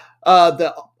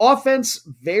 The offense,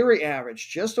 very average,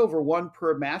 just over 1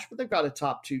 per match, but they've got a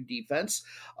top 2 defense.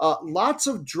 Lots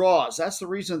of draws. That's the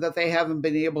reason that they haven't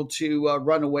been able to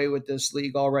run away with this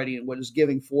league already, and what is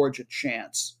giving Forge a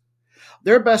chance.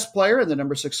 Their best player and the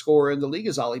number 6 scorer in the league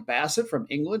is Ollie Bassett from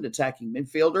England, attacking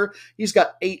midfielder. He's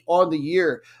got 8 on the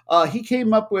year. He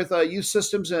came up with youth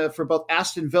systems for both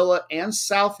Aston Villa and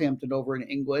Southampton over in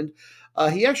England.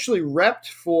 He actually repped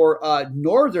for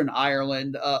Northern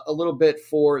Ireland a little bit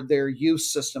for their youth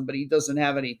system, but he doesn't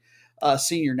have any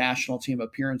senior national team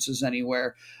appearances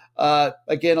anywhere.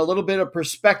 Again, a little bit of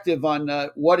perspective on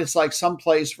what it's like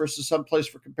someplace versus someplace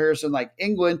for comparison, like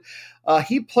England.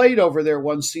 He played over there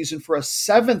 1 season for a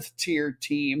 7th-tier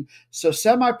team, so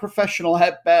semi-professional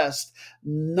at best.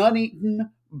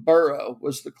 Nuneaton Borough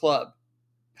was the club.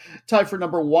 Tied for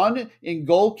number 1 in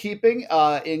goalkeeping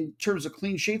in terms of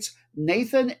clean sheets,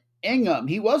 Nathan Ingham.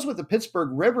 He was with the Pittsburgh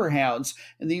Riverhounds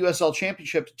in the USL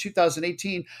Championship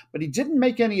 2018, but he didn't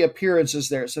make any appearances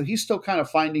there, so he's still kind of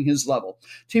finding his level.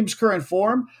 Team's current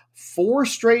form, 4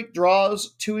 straight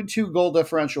draws, 2-2 goal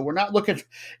differential. We're not looking,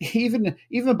 even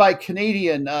by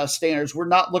Canadian standards, we're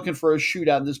not looking for a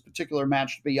shootout in this particular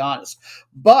match, to be honest.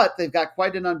 But they've got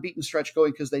quite an unbeaten stretch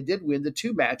going because they did win the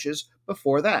 2 matches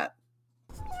before that.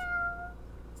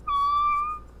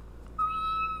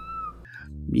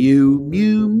 Mew,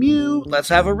 mew, mew. Let's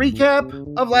have a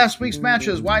recap of last week's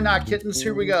matches. Why not, kittens?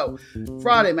 Here we go.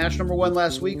 Friday, match number 1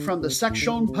 last week from the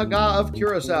Section Paga of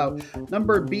Curacao.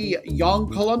 Number B,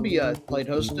 Young Colombia played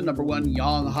host to number 1,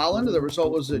 Young Holland. The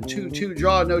result was a 2-2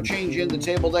 draw. No change in the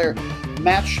table there.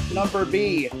 Match number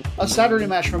B, a Saturday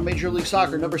match from Major League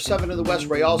Soccer. Number 7 in the West,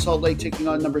 Real Salt Lake taking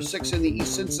on number 6 in the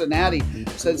East, Cincinnati.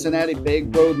 Cincinnati,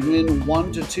 big road win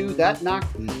 1-2. That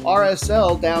knocked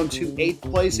RSL down to 8th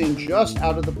place and just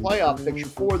out of the playoff picture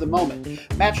for the moment.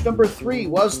 Match number 3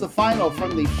 was the final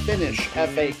from the Finnish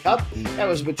FA Cup. That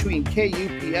was between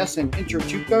KUPS and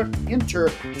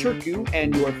Interturku,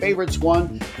 and your favorites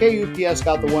won. KUPS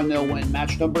got the 1-0 win.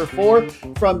 Match number 4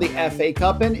 from the FA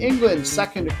Cup in England,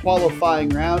 second qualifying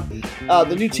round.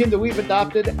 The new team that we've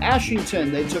adopted,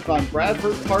 Ashington, they took on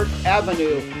Bradford Park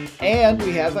Avenue. And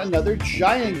we have another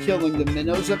giant killing. The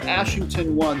Minnows of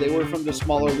Ashington won. They were from the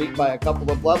smaller league by a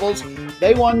couple of levels.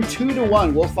 They won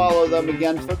 2-1. We'll follow them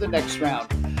again for the next round.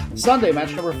 Sunday,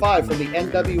 match number 5 for the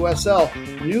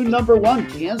NWSL. New number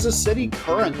 1, Kansas City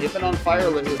Current. They've been on fire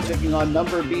lately, taking on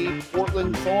number B,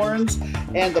 Portland Thorns.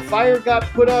 And the fire got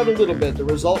put out a little bit. The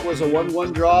result was a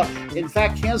 1-1 draw. In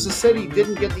fact, Kansas City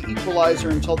didn't get the equalizer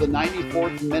until the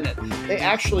 94th minute. They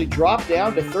actually dropped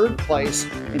down to 3rd place,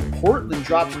 and Portland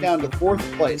drops down to 4th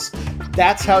place.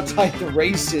 That's how tight the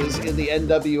race is in the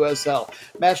NWSL.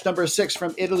 Match number 6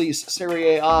 from Italy's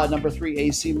Serie A. Number 3,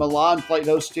 AC Milan played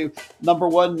host to number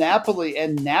 1, Napoli,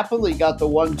 and Napoli got the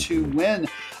 1-2 win.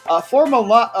 For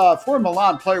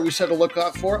Milan player we said to look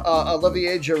out for,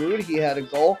 Olivier Giroud, he had a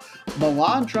goal.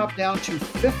 Milan dropped down to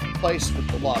 5th place with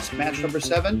the loss. Match number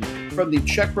 7 from the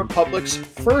Czech Republic's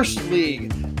First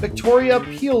League. Victoria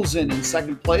Pilsen in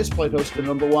 2nd place, played host to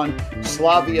number 1,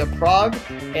 Slavia Prague,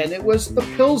 and it was the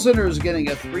Pilseners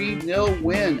getting a 3-0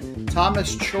 win.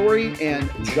 Thomas Chori and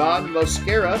John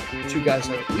Mosquera, 2 guys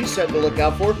that we said to look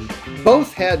out for,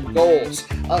 both had goals.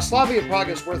 Slavia Prague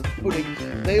is worth noting.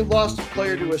 They lost a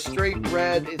player to a straight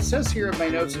red. It says here in my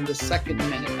notes in the 2nd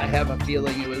minute. I have a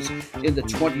feeling it was in the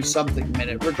 20-something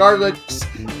minute. Regardless,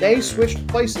 they switched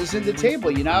places in the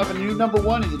table. You now have a new number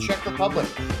 1 in the Czech Republic.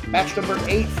 Match number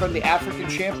 8 from the African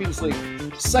Champions League.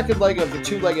 Second leg of the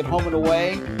 2-legged home and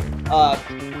away.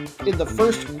 In the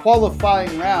first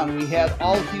qualifying round, we had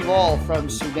Al Hilal from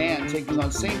Sudan taking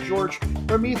on St. George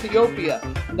from Ethiopia.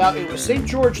 Now, it was St.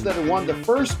 George that had won the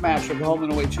first match of the home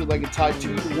and away 2-legged tie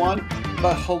 2-1,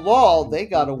 but Hilal, they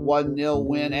got a 1-0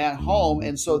 win at home,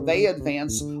 and so they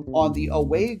advance on the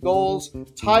away goals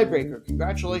tiebreaker.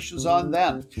 Congratulations on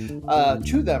them.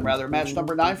 To them, rather. Match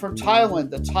number 9 from Thailand,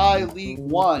 the Thai League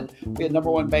 1. We had number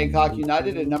 1 Bangkok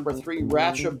United and number 3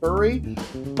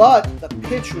 Ratchaburi, but the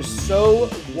pitch was so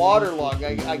waterlogged.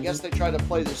 I guess they tried to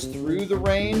play this through the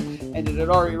rain, and it had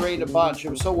already rained a bunch. It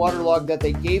was so waterlogged that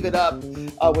they gave it up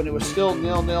when it was still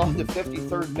 0-0 in the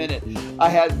 53rd minute. I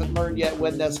haven't learned yet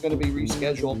when that's going to be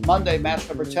rescheduled. Monday, match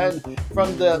number 10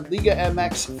 from the Liga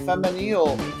MX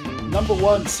Femenil. Number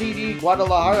 1 CD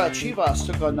Guadalajara Chivas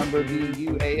took on number B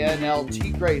UANL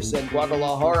Tigres, and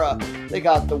Guadalajara, they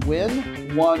got the win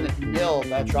 1-0.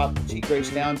 That dropped the Tigres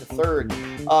down to 3rd.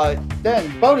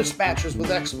 Then bonus matches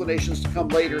with explanations to come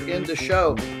later in the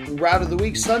show. Round of the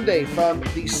week Sunday from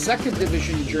the 2nd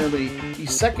division in Germany, the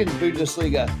 2nd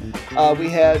Bundesliga. We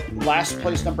had last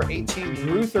place number 18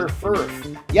 Greuther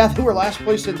Fürth. Yeah, they were last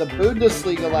place in the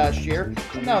Bundesliga last year,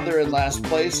 and now they're in last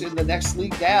place in the next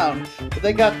league down. But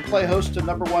they got to play host to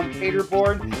number 1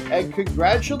 Paderborn, and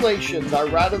congratulations, our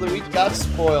round of the week got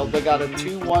spoiled. They got a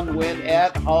 2-1 win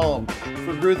at home.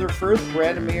 For Greuther Fürth,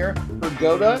 Branimir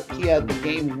Pergoda, he had the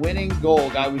game-winning goal,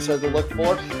 guy we said to look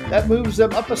for. That moves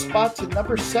them up a spot to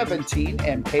number 17,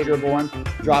 and Paderborn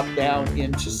dropped down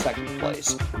into 2nd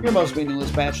place. Your most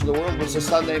meaningless match in the world was a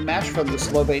Sunday match from the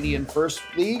Slovenian First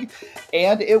League,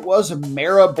 and it was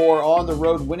Maribor on the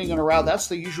road winning in a round. That's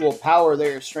the usual power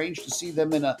there. It's strange to see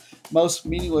them in a most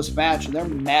meaningless match, and they're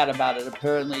mad about it,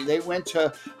 apparently. They went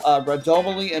to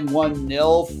Radomili and won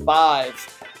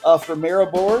 0-5. For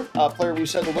Maribor, player we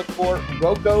said to look for,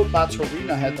 Rocco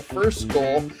Batorina had the first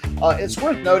goal. It's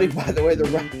worth noting, by the way, the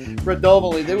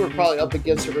Redomoli, they were probably up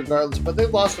against it regardless, but they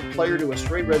lost a player to a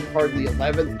straight red card in the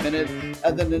 11th minute,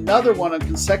 and then another one on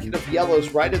consecutive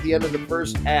yellows right at the end of the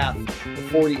first half, the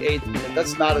 48th minute.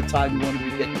 That's not a time you want to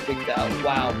be getting kicked out.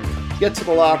 Wow. Get to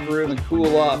the locker room and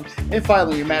cool off. And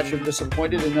finally, your match of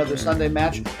disappointed, another Sunday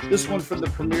match. This one from the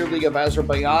Premier League of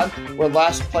Azerbaijan, where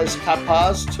last place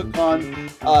Kapaz took on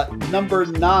number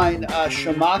 9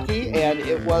 Shamaki, and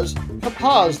it was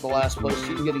Kapaz, the last place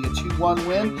team, getting a 2-1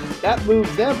 win. That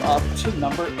moved them up to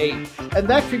number 8. And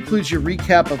that concludes your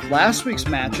recap of last week's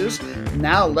matches.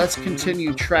 Now let's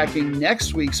continue tracking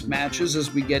next week's matches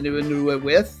as we get into it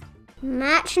with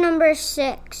match number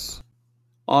 6.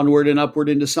 Onward and upward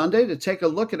into Sunday to take a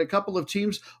look at a couple of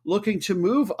teams looking to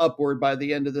move upward by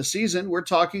the end of the season. We're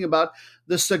talking about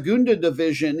the Segunda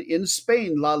Division in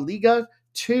Spain, La Liga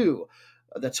 2.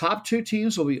 The top 2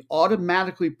 teams will be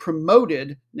automatically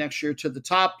promoted next year to the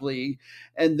top league.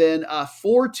 And then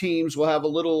 4 teams will have a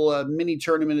little mini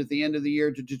tournament at the end of the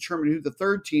year to determine who the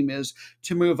third team is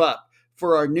to move up.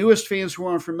 For our newest fans who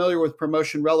aren't familiar with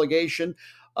promotion relegation,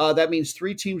 that means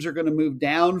 3 teams are going to move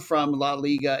down from La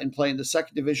Liga and play in the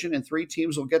second division, and 3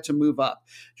 teams will get to move up.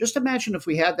 Just imagine if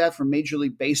we had that for Major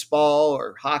League Baseball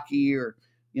or hockey or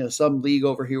some league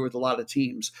over here with a lot of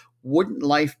teams. Wouldn't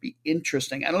life be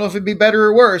interesting? I don't know if it'd be better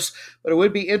or worse, but it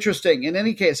would be interesting. In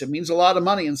any case, it means a lot of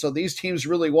money, and so these teams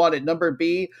really want it. Number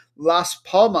B, Las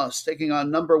Palmas, taking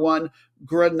on number 1,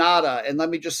 Granada. And let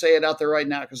me just say it out there right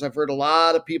now, because I've heard a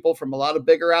lot of people from a lot of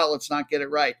bigger outlets not get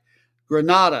it right.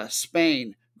 Granada,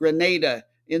 Spain. Grenada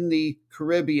in the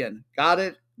Caribbean. Got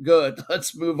it? Good.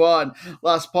 Let's move on.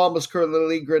 Las Palmas currently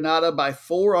lead Granada by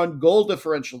 4 on goal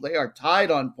differential. They are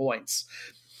tied on points.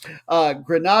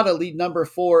 Granada lead number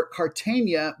 4,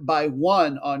 Cartagena, by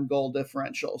 1 on goal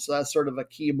differential. So that's sort of a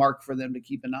key mark for them to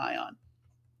keep an eye on.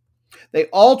 They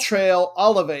all trail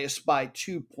Alaves by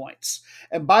 2 points.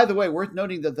 And by the way, worth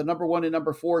noting that the number 1 and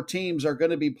number 4 teams are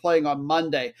going to be playing on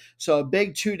Monday. So a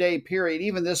big 2-day period,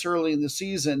 even this early in the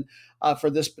season for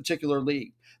this particular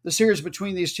league. The series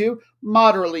between these two,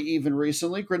 moderately even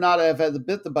recently. Granada have had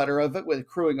the better of it with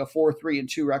accruing a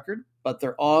 4-3-2 record, but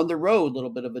they're on the road, a little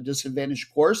bit of a disadvantage,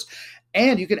 of course.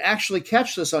 And you can actually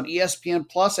catch this on ESPN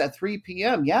Plus at 3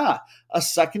 p.m. Yeah, a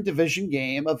second division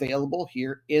game available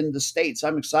here in the States.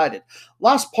 I'm excited.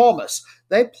 Las Palmas,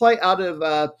 they play out of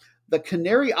the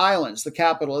Canary Islands, the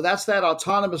capital. That's that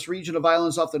autonomous region of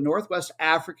islands off the northwest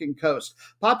African coast.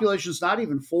 Population's not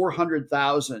even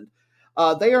 400,000.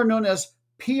 They are known as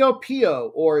Pio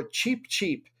Pio, or Cheep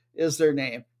Cheep is their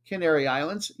name. Canary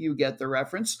Islands, you get the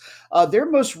reference. Their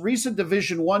most recent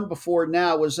Division 1 before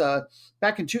now was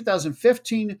back in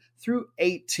 2015 through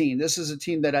 18. This is a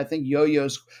team that I think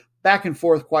yo-yos back and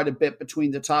forth quite a bit between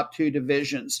the top 2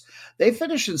 divisions. They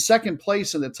finished in second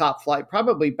place in the top flight,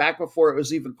 probably back before it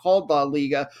was even called La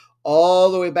Liga,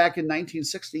 all the way back in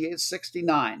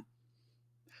 1968-69.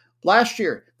 Last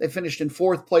year, they finished in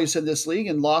 4th place in this league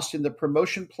and lost in the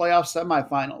promotion playoff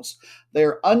semifinals.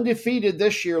 They're undefeated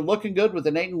this year, looking good with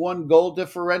an 8-1 goal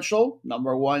differential,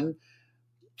 number 1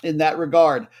 in that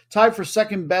regard. Tied for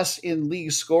second best in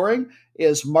league scoring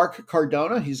is Mark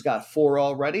Cardona. He's got 4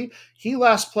 already. He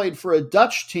last played for a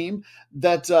Dutch team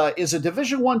that is a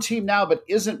Division 1 team now, but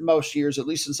isn't most years, at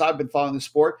least since I've been following the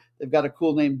sport. They've got a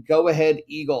cool name, Go Ahead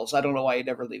Eagles. I don't know why you'd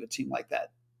ever leave a team like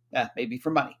that. Maybe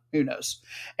for money. Who knows?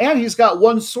 And he's got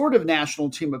one sort of national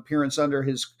team appearance under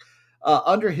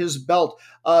his belt.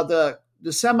 The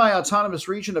semi-autonomous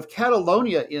region of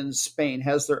Catalonia in Spain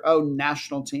has their own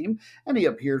national team, and he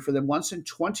appeared for them once in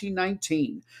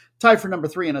 2019. Tied for number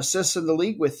 3 in assists in the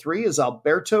league with 3 is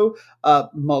Alberto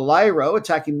Malairo,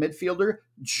 attacking midfielder,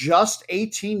 just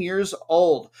 18 years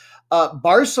old.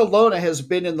 Barcelona has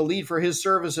been in the lead for his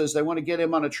services. They want to get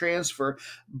him on a transfer,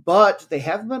 but they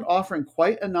haven't been offering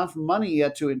quite enough money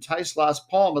yet to entice Las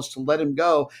Palmas to let him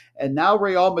go. And now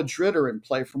Real Madrid are in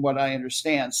play, from what I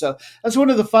understand. So that's one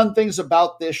of the fun things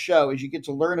about this show, is you get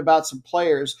to learn about some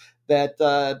players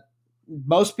that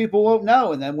most people won't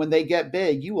know. And then when they get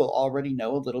big, you will already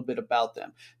know a little bit about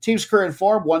them. Team's current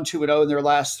form, 1-2-0 in their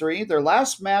last 3. Their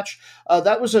last match,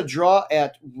 that was a draw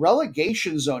at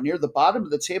relegation zone near the bottom of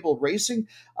the table, Racing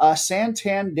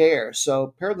Santander. So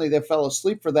apparently they fell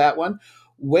asleep for that one.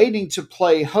 Waiting to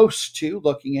play host to,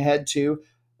 looking ahead to,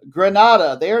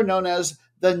 Granada. They are known as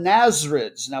the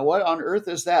Nazrids. Now, what on earth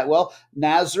is that? Well,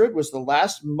 Nazrid was the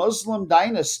last Muslim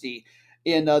dynasty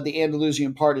in the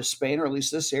Andalusian part of Spain, or at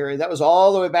least this area. That was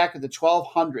all the way back in the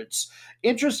 1200s.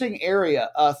 Interesting area.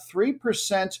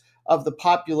 3% of the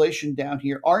population down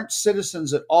here aren't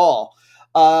citizens at all.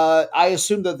 I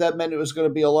assumed that meant it was going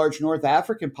to be a large North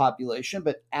African population,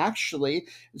 but actually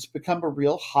it's become a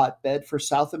real hotbed for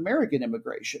South American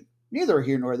immigration. Neither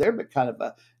here nor there, but kind of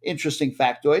an interesting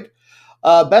factoid.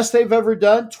 Best they've ever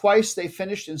done, twice they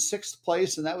finished in sixth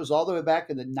place, and that was all the way back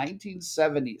in the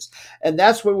 1970s. And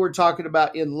that's what we're talking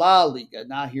about in La Liga,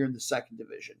 not here in the second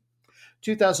division.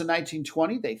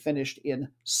 2019-20, they finished in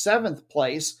seventh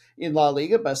place in La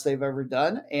Liga, best they've ever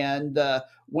done, and the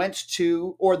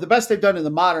best they've done in the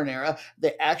modern era.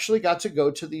 They actually got to go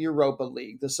to the Europa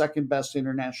League, the second best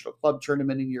international club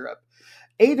tournament in Europe.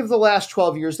 8 of the last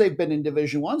 12 years, they've been in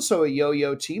Division 1, so a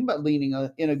yo-yo team, but leaning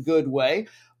in a good way.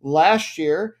 Last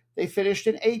year, they finished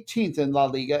in 18th in La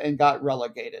Liga and got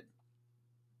relegated.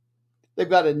 They've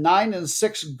got a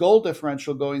 9-6 goal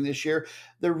differential going this year.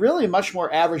 They're really much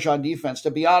more average on defense.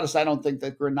 To be honest, I don't think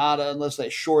that Granada, unless they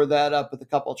shore that up with a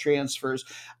couple transfers,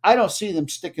 I don't see them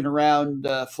sticking around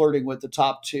flirting with the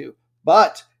top 2.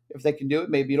 But if they can do it,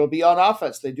 maybe it'll be on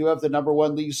offense. They do have the number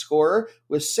 1 league scorer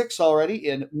with 6 already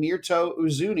in Mirto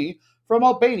Uzuni from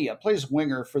Albania, plays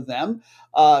winger for them.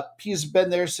 He's been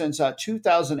there since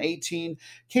 2018,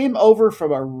 came over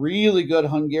from a really good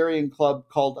Hungarian club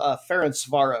called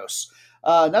Ferencváros.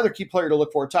 Another key player to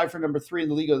look for, tied for number 3 in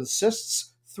the league of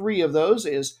assists. 3 of those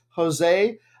is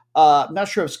Jose. I'm not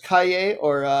sure if it's Calle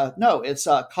or it's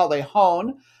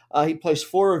Callejon. He plays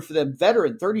forward for them,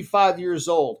 veteran, 35 years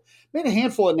old. Made a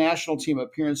handful of national team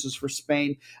appearances for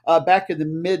Spain back in the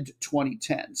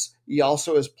mid-2010s. He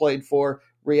also has played for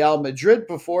Real Madrid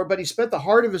before, but he spent the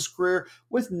heart of his career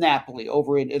with Napoli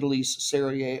over in Italy's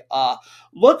Serie A.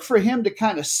 Look for him to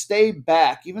kind of stay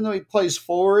back. Even though he plays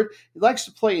forward, he likes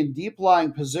to play in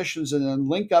deep-lying positions and then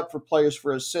link up for players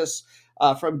for assists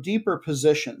from deeper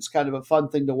positions. Kind of a fun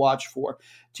thing to watch for.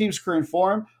 Team's current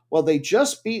form, well, they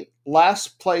just beat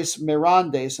last place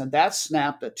Mirandes, and that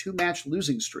snapped a 2-match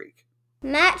losing streak.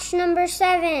 Match number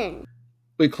 7.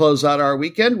 We close out our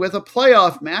weekend with a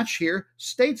playoff match here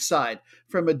stateside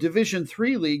from a Division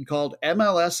 3 league called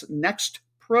MLS Next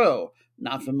Pro.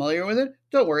 Not familiar with it?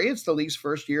 Don't worry, it's the league's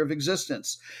first year of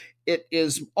existence. It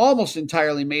is almost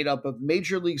entirely made up of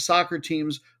Major League Soccer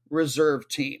teams, reserve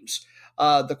teams.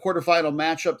 The quarterfinal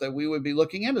matchup that we would be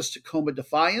looking at is Tacoma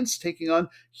Defiance taking on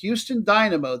Houston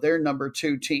Dynamo, their number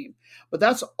 2 team. But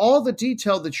that's all the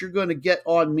detail that you're going to get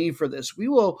on me for this. We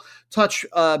will touch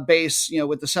base,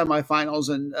 with the semifinals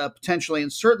and potentially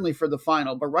and certainly for the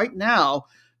final. But right now,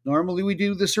 normally we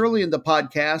do this early in the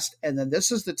podcast, and then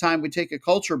this is the time we take a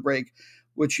culture break,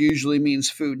 which usually means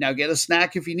food. Now, get a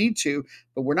snack if you need to,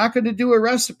 but we're not going to do a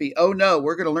recipe. Oh, no,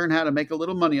 we're going to learn how to make a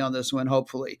little money on this one,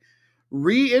 hopefully.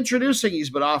 Reintroducing, he's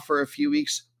been off for a few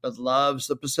weeks, but loves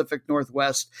the Pacific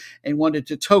Northwest and wanted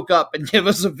to toke up and give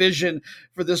us a vision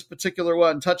for this particular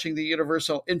one, touching the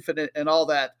universal infinite and all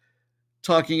that.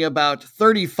 Talking about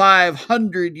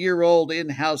 3,500-year-old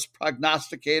in-house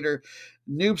prognosticator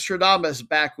Noobstradamus,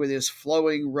 back with his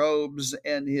flowing robes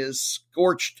and his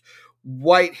scorched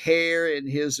white hair and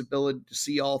his ability to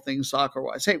see all things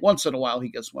soccer-wise. Hey, once in a while he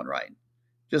gets one right.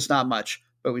 Just not much,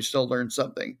 but we still learn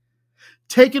something.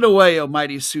 Take it away, O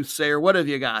mighty soothsayer. What have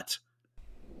you got?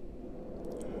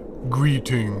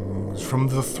 Greetings from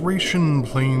the Thracian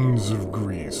plains of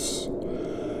Greece,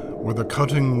 where the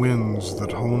cutting winds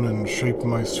that hone and shape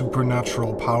my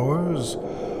supernatural powers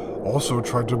also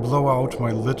tried to blow out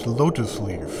my lit lotus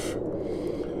leaf.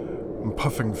 I'm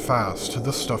puffing fast,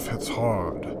 this stuff hits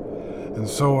hard, and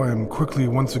so I am quickly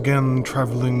once again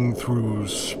traveling through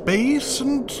space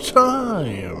and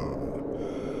time.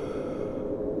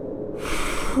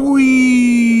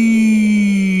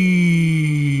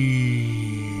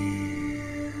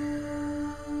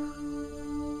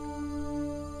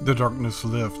 The darkness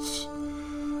lifts,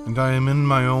 and I am in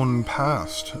my own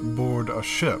past, aboard a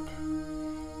ship.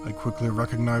 I quickly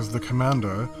recognize the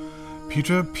commander.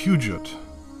 Peter Puget,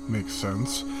 makes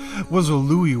sense, was a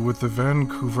Louis with the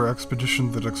Vancouver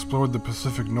expedition that explored the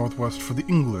Pacific Northwest for the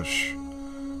English,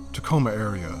 Tacoma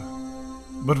area.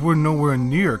 But we're nowhere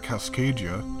near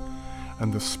Cascadia,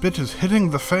 and the spit is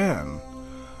hitting the fan.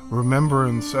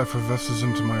 Remembrance effervesces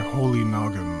into my holy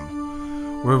noggin.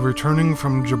 We're returning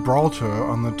from Gibraltar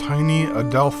on the tiny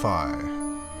Adelphi.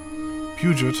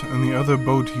 Puget and the other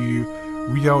boat he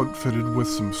re-outfitted with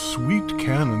some sweet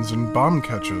cannons and bomb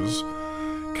catchers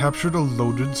captured a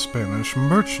loaded Spanish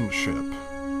merchant ship.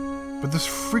 But this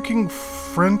freaking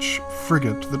French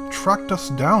frigate that tracked us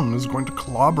down is going to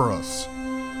clobber us.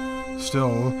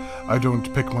 Still, I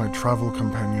don't pick my travel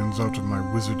companions out of my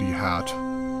wizardy hat.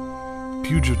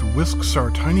 Puget whisks our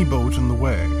tiny boat in the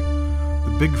way.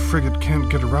 The big frigate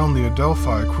can't get around the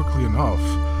Adelphi quickly enough,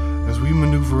 as we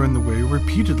maneuver in the way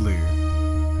repeatedly.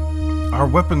 Our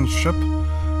weapons ship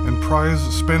and prize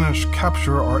Spanish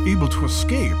capture are able to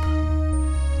escape.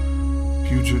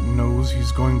 Puget knows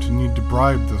he's going to need to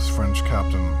bribe this French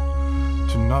captain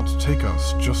to not take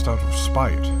us just out of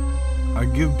spite. I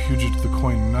give Puget the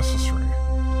coin necessary.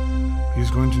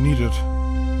 He's going to need it.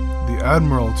 The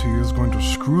Admiralty is going to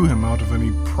screw him out of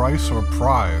any price or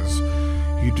prize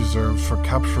he deserves for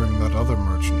capturing that other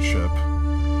merchant ship.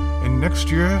 And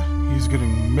next year, he's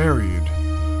getting married,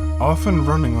 off and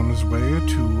running on his way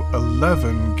to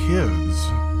 11 kids.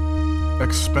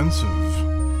 Expensive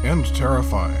and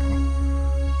terrifying.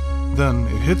 Then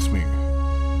it hits me.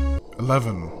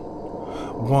 11.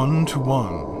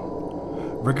 1-1.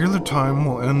 Regular time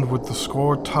will end with the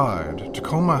score tied,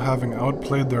 Tacoma having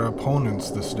outplayed their opponents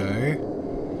this day.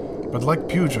 But like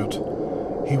Puget,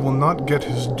 he will not get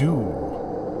his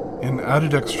due. In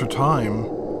added extra time,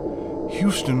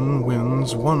 Houston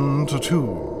wins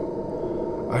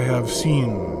 1-2. I have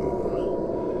seen,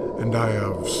 and I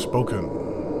have spoken.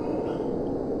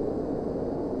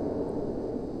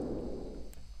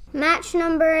 Match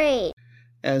number 8.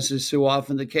 As is so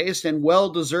often the case, and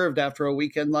well-deserved after a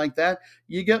weekend like that.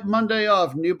 You get Monday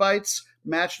off. New Bites,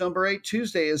 match number 8.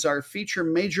 Tuesday is our feature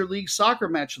Major League Soccer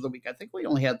match of the week. I think we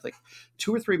only had like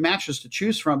 2 or 3 matches to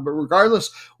choose from, but regardless,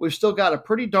 we've still got a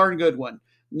pretty darn good one.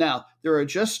 Now, there are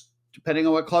just, depending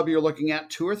on what club you're looking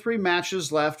at, 2 or 3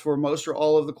 matches left for most or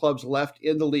all of the clubs left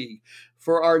in the league.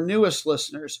 For our newest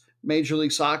listeners, Major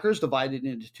League Soccer is divided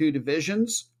into 2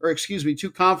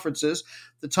 conferences.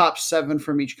 The top 7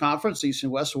 from each conference, East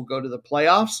and West, will go to the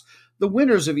playoffs. The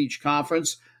winners of each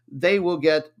conference, they will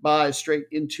get by straight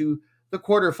into the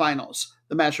quarterfinals.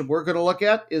 The matchup we're going to look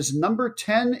at is number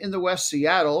 10 in the West,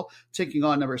 Seattle, taking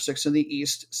on number 6 in the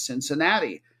East,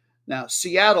 Cincinnati. Now,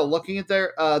 Seattle, looking at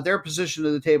their position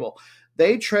at the table,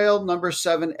 they trailed number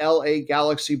 7, LA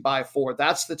Galaxy, by 4.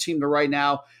 That's the team that right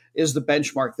now is the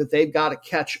benchmark that they've got to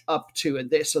catch up to. And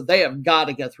they have got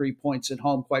to get 3 points at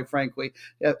home, quite frankly,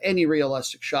 to have any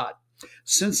realistic shot.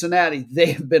 Cincinnati,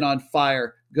 they have been on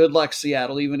fire. Good luck,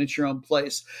 Seattle, even at your own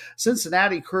place.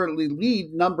 Cincinnati currently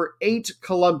lead number 8,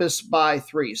 Columbus, by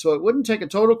 3. So it wouldn't take a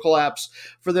total collapse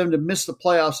for them to miss the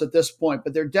playoffs at this point,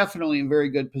 but they're definitely in very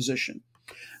good position.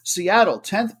 Seattle,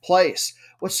 10th place.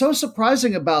 What's so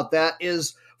surprising about that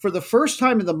is, for the first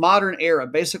time in the modern era,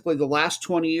 basically the last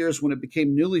 20 years when it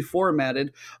became newly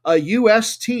formatted, a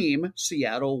U.S. team,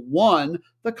 Seattle, won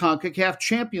the CONCACAF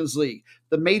Champions League,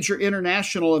 the major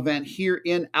international event here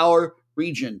in our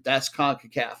region. That's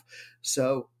CONCACAF.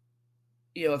 So,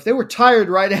 if they were tired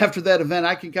right after that event,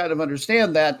 I can kind of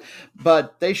understand that,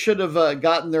 but they should have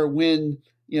gotten their wind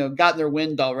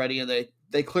already, and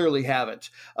they clearly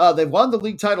haven't. They've won the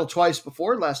league title twice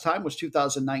before. Last time was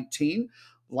 2019.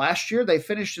 Last year, they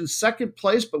finished in second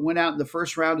place, but went out in the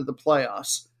first round of the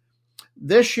playoffs.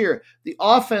 This year, the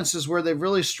offense is where they've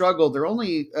really struggled. They're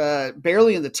only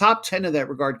barely in the top 10 in that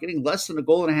regard, getting less than 1.5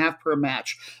 goals per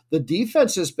match. The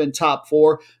defense has been top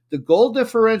 4. The goal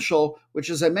differential, which,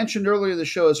 as I mentioned earlier in the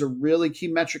show, is a really key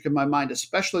metric in my mind,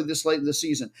 especially this late in the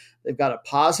season. They've got a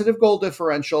positive goal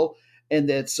differential, and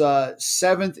it's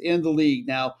 7th in the league.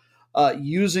 Now,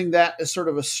 using that as sort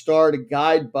of a star to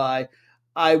guide by,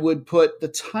 I would put the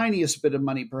tiniest bit of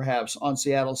money perhaps on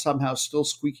Seattle somehow still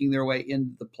squeaking their way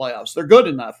into the playoffs. They're good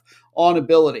enough on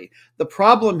ability. The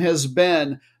problem has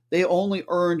been they only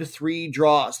earned 3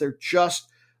 draws. They're just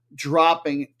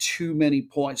dropping too many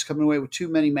points, coming away with too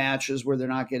many matches where they're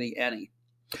not getting any.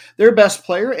 Their best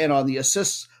player and on the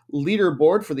assists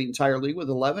leaderboard for the entire league with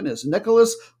 11 is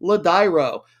Nicolas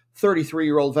Lodeiro,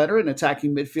 33-year-old veteran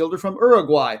attacking midfielder from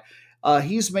Uruguay.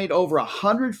 He's made over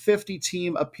 150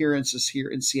 team appearances here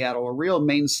in Seattle, a real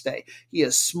mainstay. He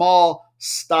is small,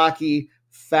 stocky,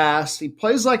 fast. He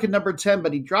plays like a number 10,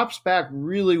 but he drops back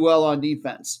really well on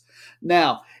defense.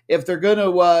 Now, if they're going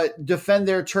to defend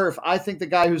their turf, I think the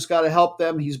guy who's got to help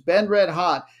them, he's been red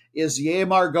hot, is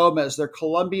Yeimar Gomez, their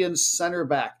Colombian center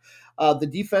back. The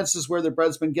defense is where the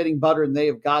bread's been getting butter, and they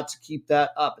have got to keep that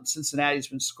up. And Cincinnati's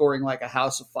been scoring like a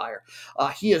house of fire.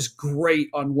 He is great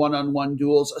on one-on-one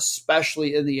duels,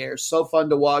 especially in the air. So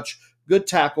fun to watch. Good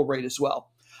tackle rate as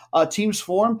well. Teams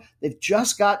form, they've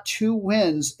just got 2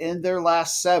 wins in their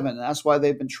last 7. That's why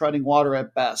they've been treading water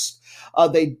at best.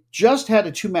 They just had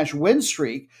a 2-match win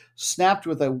streak, snapped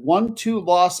with a 1-2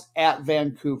 loss at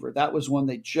Vancouver. That was one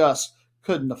they just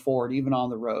couldn't afford, even on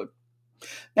the road.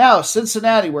 Now,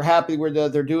 Cincinnati, we're happy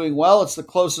they're doing well. It's the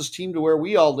closest team to where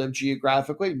we all live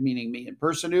geographically, meaning me and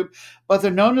Personoob, but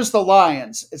they're known as the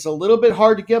Lions. It's a little bit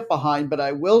hard to get behind, but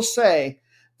I will say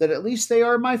that at least they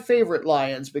are my favorite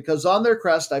Lions because on their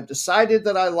crest, I've decided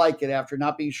that I like it after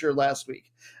not being sure last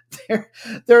week.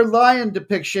 their lion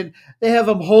depiction, they have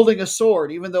him holding a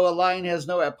sword, even though a lion has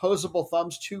no opposable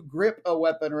thumbs to grip a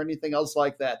weapon or anything else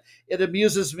like that. It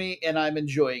amuses me, and I'm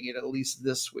enjoying it, at least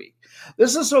this week.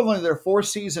 This is only their fourth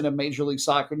season of Major League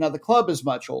Soccer. Now, the club is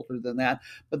much older than that,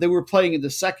 but they were playing in the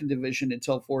second division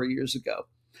until 4 years ago.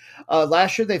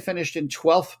 Last year, they finished in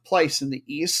 12th place in the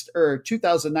East, or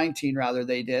 2019, rather,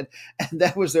 they did, and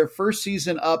that was their first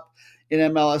season up in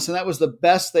MLS, and that was the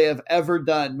best they have ever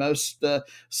done.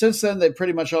 Since then, they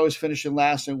pretty much always finished in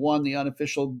last and won the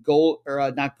unofficial gold,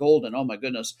 or not golden, oh my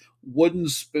goodness, wooden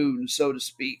spoon, so to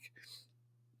speak.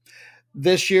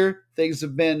 This year, things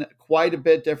have been quite a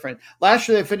bit different. Last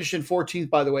year, they finished in 14th,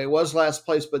 by the way. It was last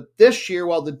place, but this year,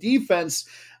 while the defense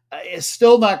is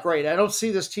still not great, I don't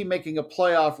see this team making a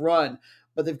playoff run,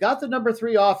 but they've got the number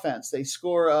 3 offense. They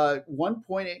score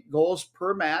 1.8 goals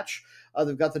per match.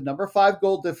 They've got the number 5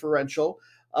 goal differential,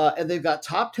 and they've got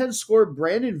top 10 scorer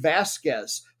Brandon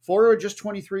Vasquez, forward, just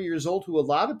 23 years old, who a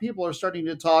lot of people are starting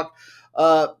to talk,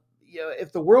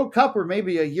 if the World Cup were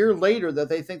maybe a year later, that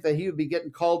they think that he would be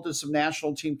getting called to some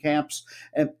national team camps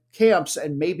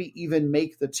and maybe even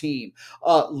make the team.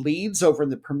 Leeds over in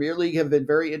the Premier League have been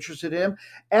very interested in him,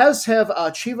 as have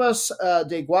Chivas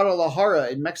de Guadalajara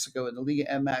in Mexico in the Liga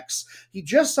MX. He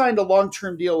just signed a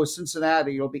long-term deal with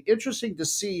Cincinnati. It'll be interesting to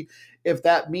see if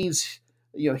that means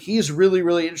he's really,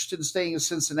 really interested in staying in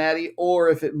Cincinnati, or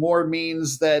if it more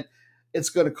means that it's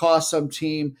going to cost some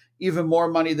team even more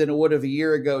money than it would have a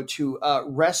year ago to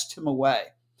wrest him away.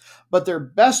 But their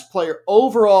best player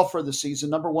overall for the season,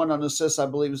 number 1 on assists, I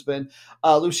believe, has been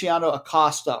Luciano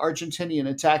Acosta, Argentinian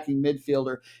attacking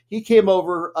midfielder. He came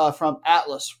over from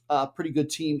Atlas, a pretty good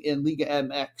team in Liga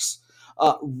MX.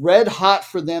 Red hot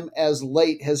for them as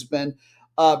late has been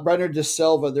Brenner da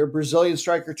Silva, their Brazilian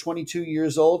striker, 22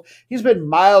 years old. He's been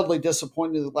mildly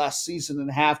disappointed in the last season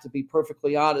and a half, to be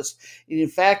perfectly honest. And in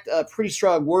fact, a pretty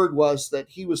strong word was that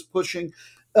he was pushing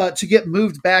to get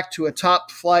moved back to a top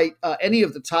flight, any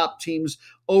of the top teams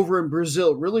over in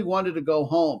Brazil, really wanted to go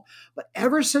home. But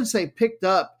ever since they picked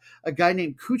up a guy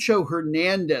named Cucho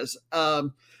Hernandez,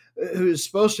 who is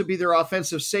supposed to be their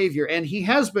offensive savior, and he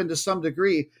has been to some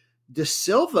degree, Da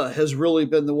Silva has really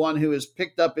been the one who has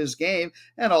picked up his game,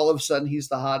 and all of a sudden he's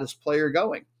the hottest player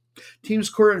going. Team's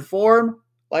current form,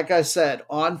 like I said,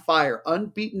 on fire,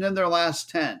 unbeaten in their last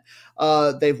 10.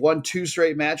 They've won 2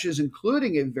 straight matches,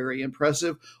 including a very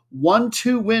impressive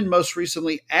 1-2 win most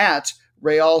recently at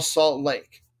Real Salt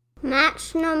Lake.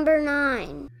 Match number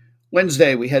 9.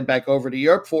 Wednesday, we head back over to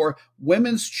Europe for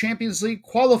Women's Champions League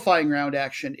qualifying round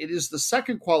action. It is the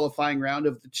second qualifying round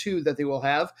of the 2 that they will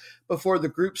have before the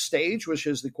group stage, which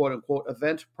is the quote-unquote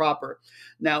event proper.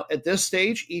 Now, at this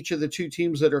stage, each of the 2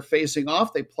 teams that are facing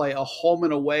off, they play a home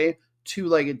and away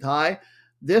 2-legged tie.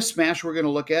 This match we're going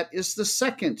to look at is the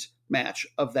second match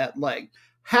of that leg.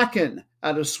 Häcken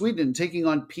out of Sweden taking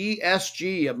on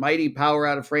PSG, a mighty power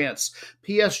out of France.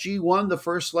 PSG won the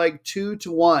first leg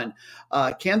 2-1.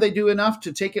 Can they do enough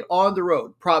to take it on the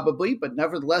road? Probably, but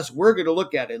nevertheless, we're going to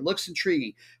look at it. It looks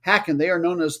intriguing. Häcken, they are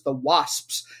known as the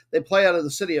Wasps. They play out of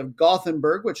the city of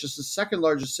Gothenburg, which is the second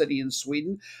largest city in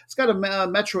Sweden. It's got a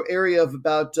metro area of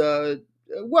about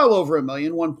well over 1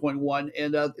 million, 1.1,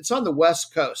 and it's on the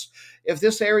west coast. If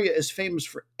this area is famous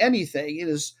for anything, it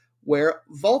is where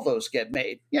Volvos get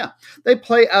made. Yeah, they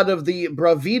play out of the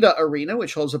Bravida Arena,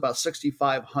 which holds about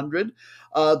 6,500.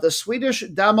 The Swedish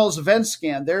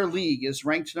Damallsvenskan, their league, is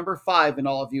ranked number 5 in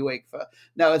all of UEFA.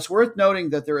 Now, it's worth noting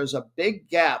that there is a big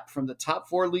gap from the top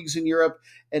 4 leagues in Europe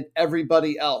and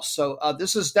everybody else. So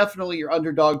this is definitely your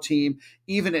underdog team,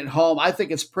 even at home. I think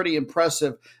it's pretty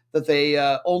impressive that they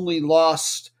only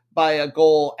lost by a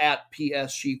goal at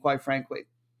PSG, quite frankly.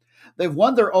 They've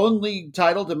won their own league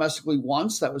title domestically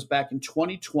once. That was back in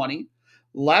 2020.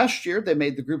 Last year, they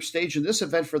made the group stage in this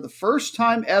event for the first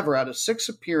time ever out of 6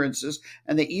 appearances,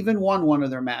 and they even won one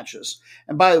of their matches.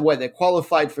 And by the way, they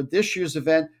qualified for this year's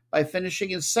event by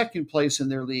finishing in second place in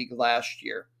their league last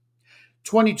year.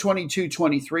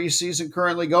 2022-23 season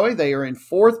currently going. They are in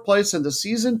 4th place, and the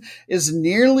season is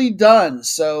nearly done.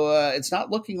 So it's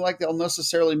not looking like they'll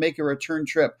necessarily make a return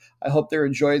trip. I hope they're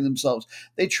enjoying themselves.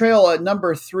 They trail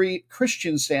number 3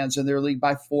 Kristianstad in their league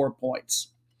by 4 points.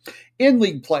 In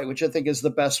league play, which I think is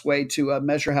the best way to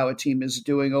measure how a team is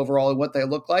doing overall and what they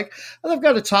look like, they've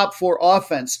got a top 4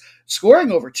 offense,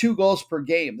 scoring over 2 goals per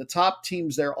game. The top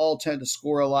teams there all tend to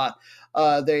score a lot.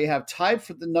 They have tied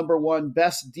for the number 1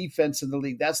 best defense in the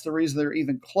league. That's the reason they're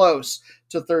even close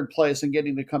to 3rd place and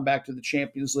getting to come back to the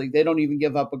Champions League. They don't even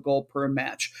give up a goal per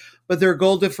match. But their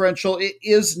goal differential, it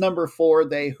is number 4.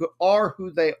 They are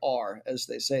who they are, as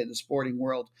they say in the sporting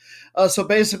world. So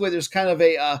basically, there's kind of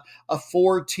a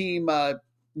 4-team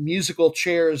musical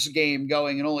chairs game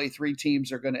going, and only 3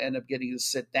 teams are going to end up getting to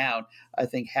sit down. I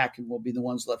think Hacken will be the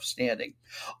ones left standing.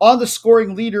 On the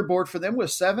scoring leaderboard for them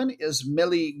with 7 is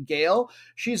Millie Gale.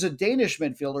 She's a Danish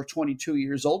midfielder, 22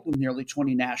 years old, with nearly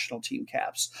 20 national team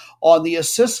caps. On the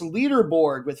assists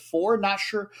leaderboard with 4, not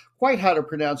sure quite how to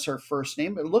pronounce her first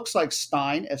name. It looks like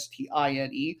Stein,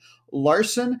 Stine,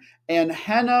 Larson, and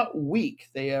Hannah Week.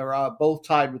 They are both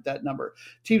tied with that number.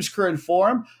 Team's current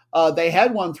form, they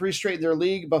had won 3 straight in their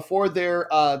league before their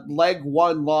leg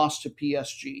 1 loss to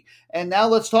PSG. And now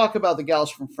let's talk about the gals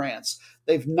from France.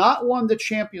 They've not won the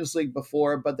Champions League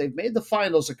before, but they've made the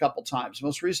finals a couple times,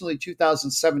 most recently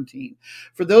 2017.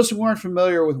 For those who aren't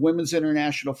familiar with women's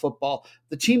international football,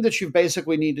 the team that you've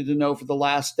basically needed to know for the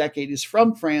last decade is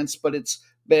from France, but it's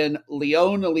been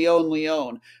Lyon.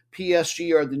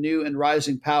 PSG are the new and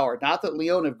rising power. Not that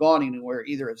Lyon have gone anywhere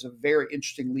either. It's a very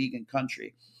interesting league and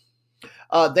country.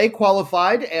 They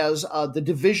qualified as the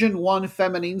Division 1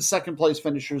 feminine second-place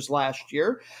finishers last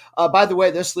year. By the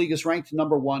way, this league is ranked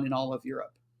number 1 in all of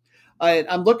Europe.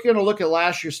 I'm going to look at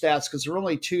last year's stats because there are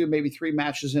only 2, maybe 3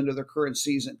 matches into their current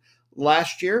season.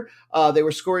 Last year, they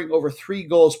were scoring over 3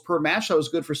 goals per match. That was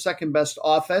good for second-best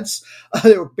offense.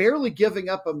 They were barely giving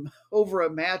up over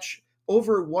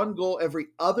 1 goal every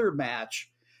other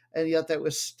match, and yet that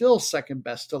was still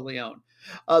second-best to Lyon.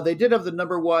 They did have the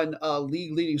number 1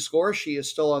 league leading scorer. She is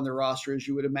still on the roster, as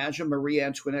you would imagine. Marie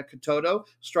Antoinette Katoto,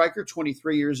 striker,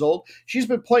 23 years old. She's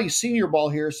been playing senior ball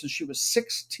here since she was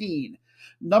 16.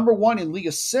 Number 1 in league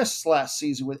assists last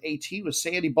season with 18 was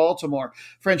Sandy Baltimore.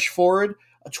 French forward,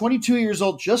 22 years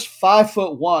old, just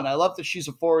 5'1". I love that she's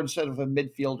a forward instead of a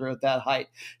midfielder at that height.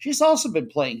 She's also been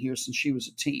playing here since she was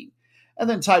a teen. And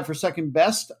then tied for second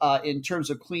best in terms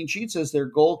of clean sheets as their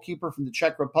goalkeeper from the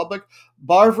Czech Republic,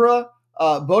 Barbara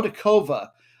Bodikova.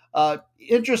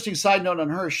 Interesting side note on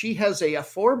her. She has a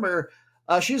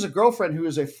girlfriend who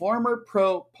is a former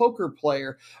pro poker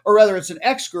player, or rather it's an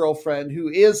ex-girlfriend who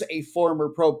is a former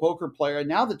pro poker player. And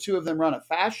now the two of them run a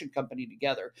fashion company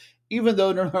together, even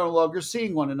though they're no longer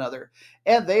seeing one another.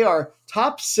 And they are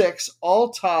top 6 all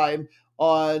time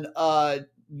on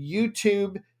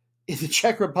YouTube in the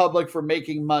Czech Republic for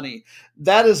making money.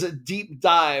 That is a deep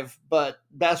dive, but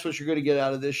that's what you're going to get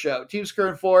out of this show. Team's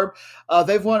current form,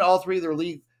 they've won all 3 of their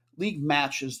league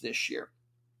matches this year.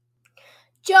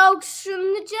 Jokes from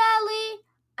the jelly.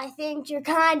 I think you're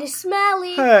kind of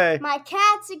smelly. Hey. My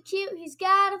cat's a cute, he's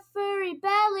got a furry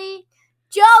belly.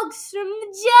 Jokes from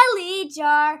the jelly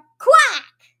jar. Quack!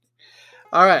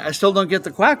 All right, I still don't get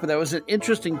the quack, but that was an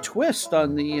interesting twist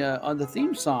on the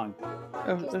theme song.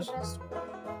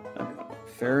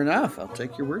 Fair enough. I'll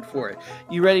take your word for it.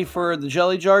 You ready for the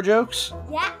jelly jar jokes?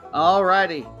 Yeah. All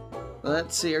righty.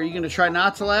 Let's see. Are you going to try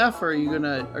not to laugh, or are you going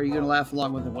to laugh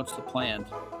along with them? What's the plan?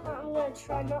 I'm going to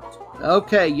try not to laugh.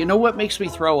 Okay. You know what makes me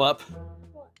throw up?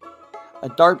 What? A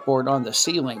dartboard on the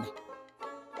ceiling.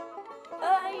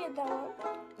 You don't.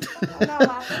 I'm not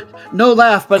laughing. No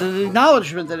laugh, but an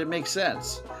acknowledgement that it makes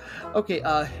sense. Okay.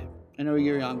 I know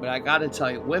you're young, but I got to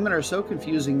tell you, women are so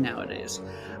confusing nowadays.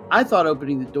 I thought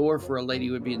opening the door for a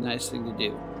lady would be a nice thing to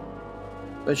do.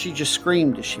 But she just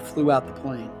screamed as she flew out the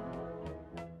plane.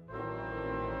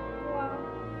 Wow.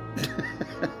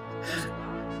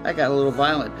 I got a little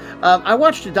violent. I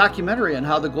watched a documentary on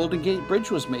how the Golden Gate Bridge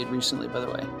was made recently, by the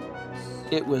way.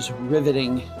 It was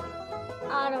riveting.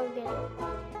 I don't get it.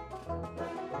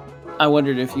 I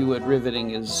wondered if you would.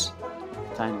 Riveting is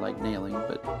kind of like nailing,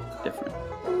 but different.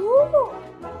 Ooh.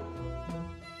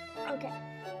 Okay.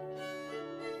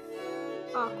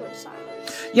 Awkward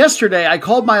silence. Yesterday, I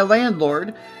called my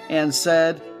landlord and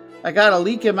said, I got a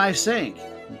leak in my sink.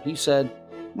 And he said,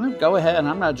 well, go ahead.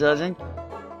 I'm not judging.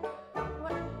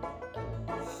 What?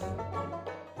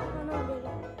 I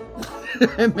don't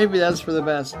get it. Maybe that's for the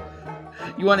best.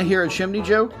 You want to hear a chimney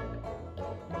joke?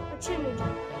 A chimney joke.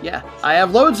 Yeah, I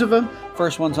have loads of them.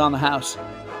 First one's on the house.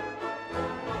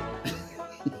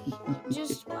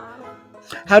 Just wow.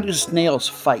 How do snails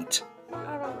fight?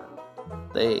 I don't know.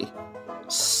 They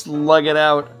slug it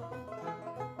out.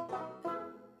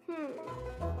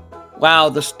 Wow,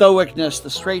 the stoicness, the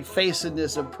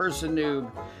straight-facedness of Person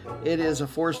Noob. It is a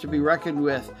force to be reckoned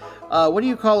with. What do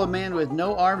you call a man with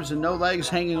no arms and no legs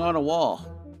hanging on a wall?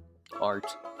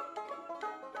 Art.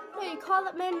 Hey, you call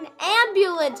that man an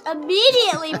ambulance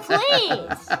immediately,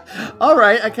 please. All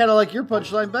right, I kind of like your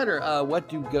punchline better. What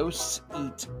do ghosts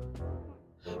eat?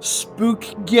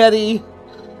 Spook-getty. Mom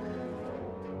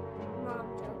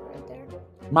joke right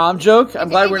there. Mom joke? I'm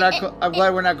glad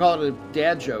we're not calling it a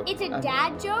dad joke. It's a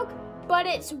dad joke, but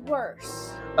it's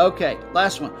worse. Okay,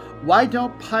 last one. Why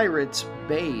don't pirates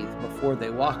bathe before they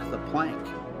walk the plank?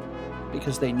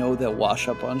 because they know they'll wash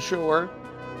up on shore.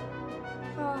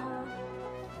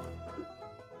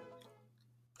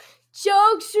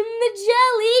 Jokes from the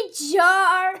jelly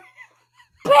jar.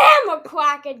 Bam! A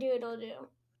quack-a-doodle-doo.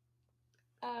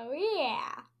 Oh,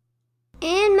 yeah.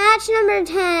 And match number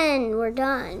 10. We're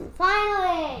done.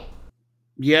 Finally.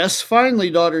 Yes, finally,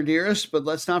 daughter dearest, but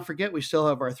let's not forget we still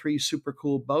have our 3 super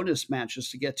cool bonus matches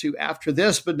to get to after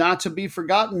this, but not to be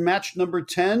forgotten, match number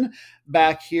 10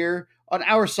 back here on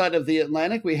our side of the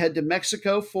Atlantic. We head to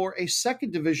Mexico for a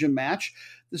second division match.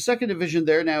 The second division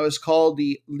there now is called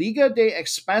the Liga de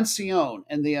Expansión,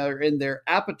 and they are in their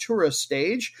Apertura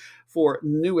stage for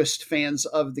newest fans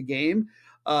of the game.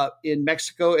 In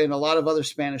Mexico and a lot of other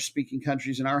Spanish-speaking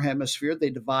countries in our hemisphere,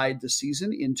 they divide the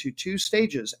season into 2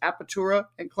 stages, Apertura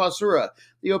and Clausura.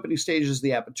 The opening stage is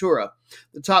the Apertura.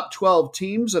 The top 12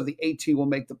 teams of the 18 will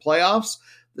make the playoffs.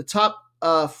 The top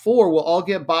 4 will all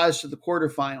get byes to the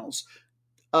quarterfinals.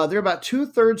 They're about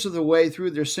 2/3 of the way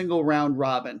through their single round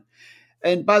robin.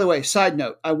 And by the way, side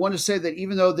note, I want to say that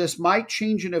even though this might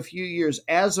change in a few years,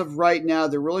 as of right now,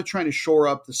 they're really trying to shore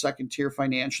up the second tier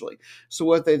financially. So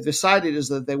what they've decided is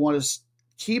that they want to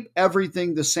keep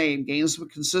everything the same, gains of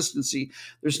consistency.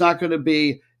 There's not going to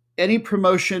be any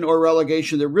promotion or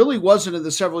relegation. There really wasn't in the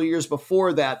several years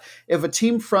before that. If a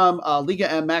team from Liga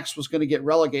MX was going to get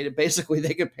relegated, basically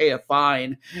they could pay a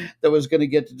fine that was going to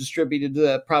get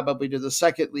distributed probably to the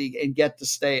second league and get to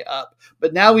stay up.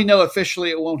 But now we know officially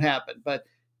it won't happen. But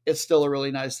it's still a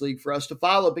really nice league for us to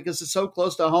follow because it's so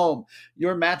close to home.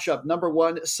 Your matchup, number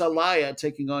 1, Celaya,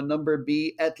 taking on number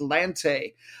B,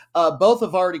 Atlante. Both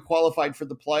have already qualified for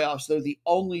the playoffs. They're the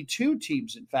only 2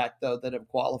 teams, in fact, though, that have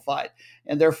qualified.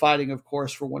 And they're fighting, of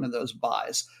course, for one of those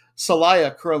byes.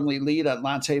 Celaya currently lead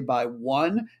Atlante by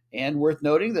 1. And worth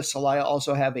noting that Celaya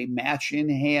also have a match in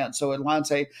hand. So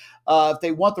Atlante, if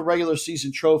they want the regular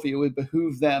season trophy, it would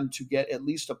behoove them to get at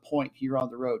least a point here on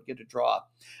the road, get a draw.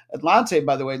 Atlante,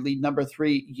 by the way, lead number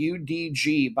 3,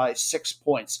 UDG, by 6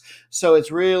 points. So it's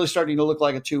really starting to look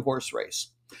like a 2-horse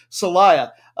race.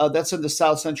 Celaya, that's in the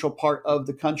south central part of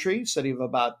the country, city of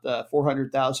about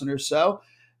 400,000 or so.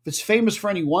 If it's famous for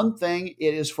any one thing,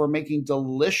 it is for making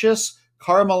delicious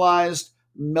caramelized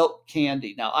milk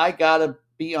candy. Now, I gotta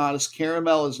be honest,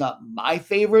 caramel is not my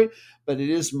favorite, but it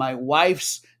is my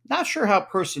wife's. Not sure how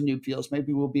Person New feels.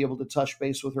 Maybe we'll be able to touch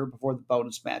base with her before the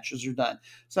bonus matches are done.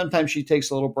 Sometimes she takes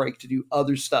a little break to do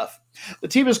other stuff. The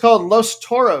team is called Los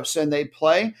Toros, and they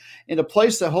play in a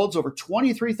place that holds over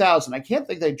 23,000. I can't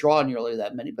think they draw nearly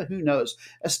that many, but who knows?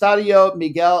 Estadio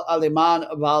Miguel Alemán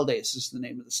Valdés is the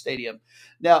name of the stadium.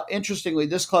 Now, interestingly,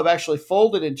 this club actually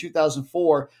folded in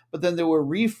 2004, but then they were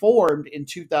reformed in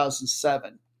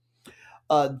 2007.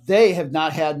 They have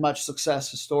not had much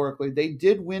success historically. They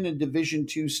did win a Division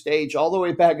II stage all the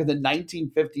way back in the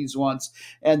 1950s once,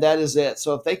 and that is it.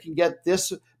 So if they can get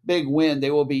this big win,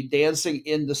 they will be dancing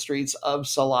in the streets of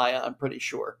Celaya, I'm pretty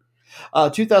sure.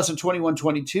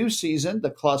 2021-22 season,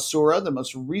 the Clausura, the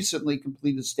most recently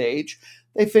completed stage,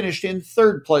 they finished in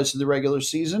 3rd place in the regular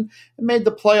season and made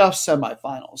the playoff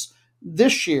semifinals.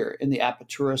 This year in the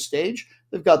Apertura stage,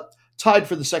 they've got tied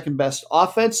for the second best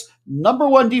offense, number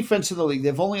 1 defense in the league.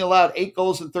 They've only allowed 8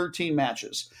 goals in 13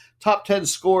 matches. Top 10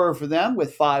 scorer for them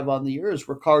with 5 on the year is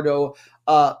Ricardo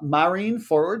Marin,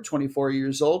 forward, 24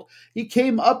 years old. He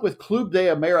came up with Club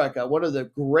de America, one of the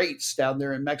greats down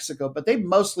there in Mexico, but they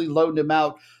mostly loaned him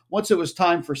out once it was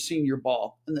time for senior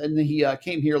ball. And then he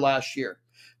came here last year.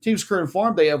 Team's current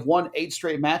form, they have won 8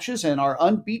 straight matches and are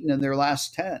unbeaten in their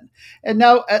last 10. And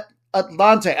now at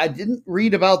Atlante, I didn't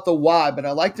read about the why, but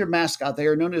I like their mascot. They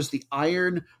are known as the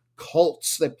Iron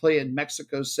Colts. They play in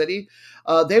Mexico City.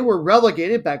 They were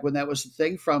relegated back when that was the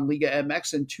thing from Liga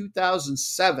MX in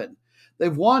 2007.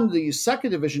 They've won the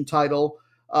second division title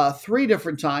 3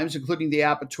 different times, including the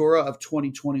Apertura of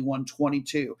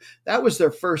 2021-22. That was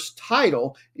their first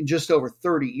title in just over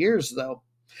 30 years, though.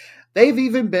 They've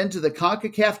even been to the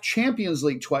CONCACAF Champions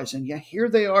League twice, and yet here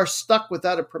they are stuck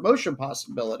without a promotion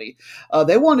possibility.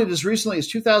 They won it as recently as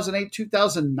 2008,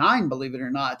 2009, believe it or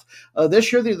not.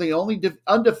 This year, they're the only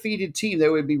undefeated team. They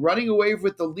would be running away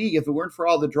with the league if it weren't for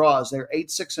all the draws. They're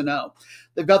 8-6-0.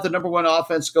 They've got the number 1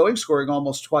 offense going, scoring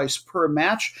almost twice per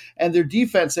match, and their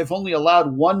defense, they've only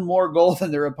allowed 1 more goal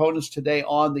than their opponents today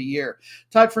on the year.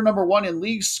 Tied for number 1 in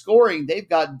league scoring, they've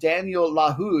got Daniel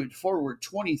Lahoud, forward,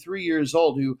 23 years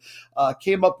old, who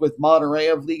came up with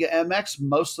Monterrey of Liga MX,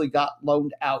 mostly got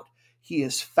loaned out. He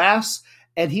is fast,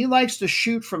 and he likes to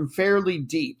shoot from fairly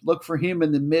deep. Look for him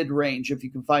in the mid-range if you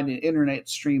can find an internet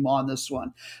stream on this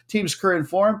one. Team's current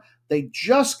form, they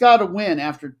just got a win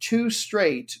after 2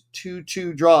 straight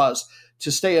 2-2 draws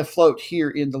to stay afloat here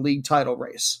in the league title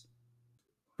race.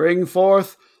 bring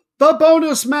forth the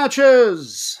bonus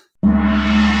matches.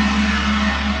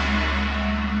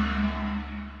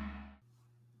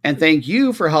 And thank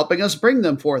you for helping us bring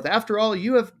them forth. After all,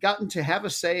 you have gotten to have a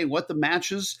say in what the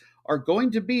matches are going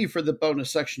to be for the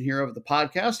bonus section here of the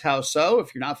podcast. How so?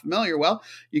 If you're not familiar, well,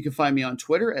 you can find me on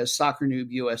Twitter as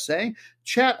SoccerNoobUSA,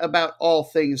 chat about all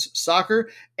things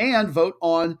soccer, and vote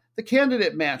on the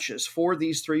candidate matches for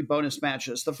these 3 bonus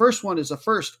matches. The first one is a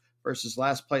first versus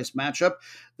last place matchup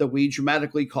that we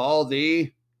dramatically call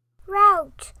the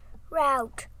route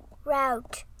of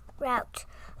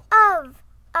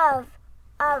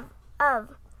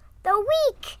the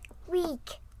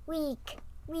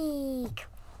week.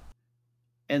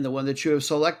 And the one that you have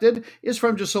selected is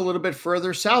from just a little bit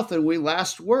further south than we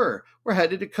last were. We're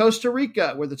headed to Costa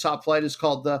Rica, where the top flight is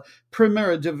called the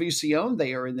Primera División.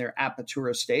 They are in their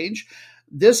Apertura stage.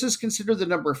 This is considered the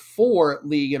number 4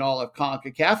 league in all of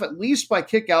CONCACAF, at least by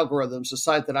Kick Algorithms, a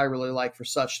site that I really like for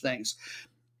such things.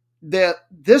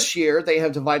 This year, they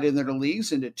have divided their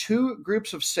leagues into 2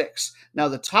 groups of 6. Now,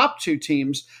 the top 2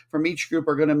 teams from each group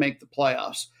are going to make the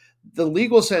playoffs. The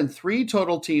league will send 3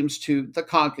 total teams to the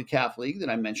CONCACAF League that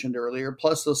I mentioned earlier,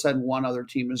 plus they'll send 1 other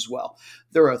team as well.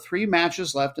 There are 3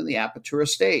 matches left in the Apertura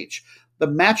stage. The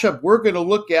matchup we're going to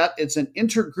look at, it's an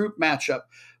intergroup matchup.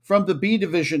 From the B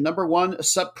division, number 1,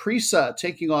 Saprissa,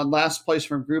 taking on last place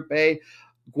from Group A,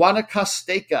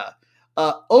 Guanacasteca.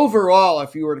 Overall,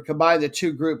 if you were to combine the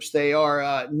 2 groups, they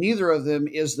are neither of them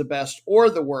is the best or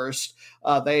the worst.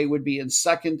 They would be in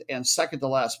second and second to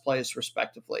last place,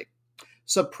 respectively.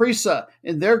 Saprissa,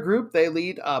 in their group, they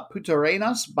lead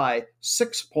Puntarenas by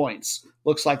 6 points.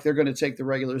 Looks like they're going to take the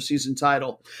regular season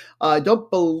title. I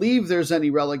don't believe there's any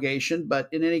relegation, but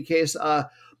in any case,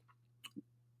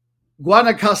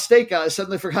 Guanacasteca, I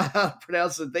suddenly forgot how to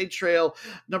pronounce it. They trail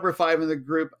number 5 in the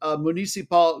group,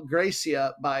 Municipal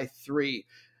Grecia, by 3.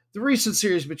 The recent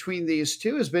series between these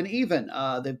 2 has been even.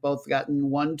 They've both gotten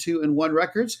 1, 2, and 1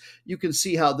 records. You can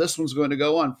see how this one's going to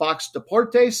go on Fox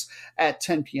Deportes at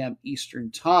 10 p.m. Eastern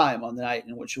Time on the night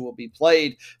in which it will be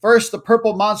played. First, the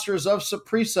Purple Monsters of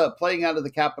Saprissa playing out of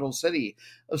the capital city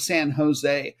of San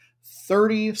Jose.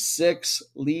 36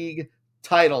 league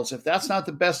titles. If that's not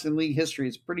the best in league history,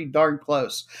 it's pretty darn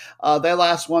close. They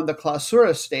last won the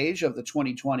Clausura stage of the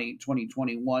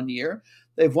 2020-2021 year.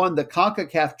 They've won the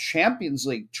CONCACAF Champions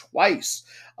League twice.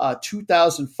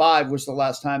 2005 was the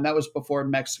last time. That was before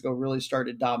Mexico really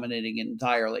started dominating it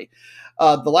entirely.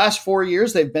 The last 4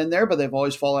 years they've been there, but they've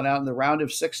always fallen out in the round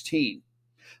of 16.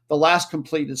 The last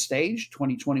completed stage,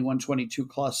 2021-22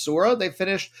 Clausura, they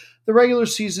finished the regular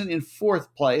season in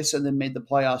 4th place and then made the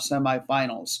playoff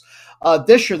semifinals.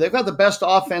 This year, they've got the best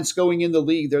offense going in the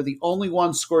league. They're the only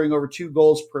ones scoring over 2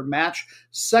 goals per match.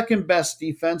 Second best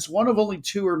defense, one of only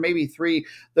 2 or maybe 3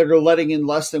 that are letting in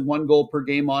less than 1 goal per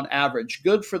game on average.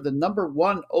 Good for the number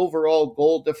 1 overall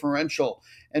goal differential.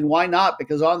 And why not?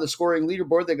 Because on the scoring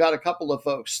leaderboard, they got a couple of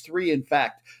folks, 3 in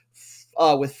fact,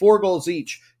 with 4 goals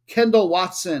each. Kendall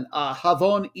Watson,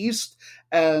 Havon East,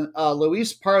 and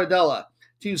Luis Paradella.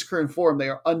 Team's current form, they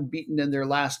are unbeaten in their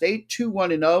last 8,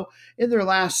 2-1-0 in their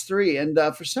last 3. And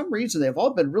for some reason, they've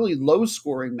all been really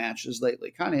low-scoring matches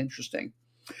lately. Kind of interesting.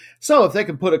 So if they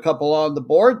can put a couple on the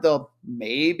board, they'll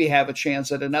maybe have a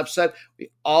chance at an upset. We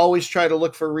always try to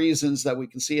look for reasons that we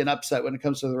can see an upset when it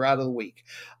comes to the route of the week.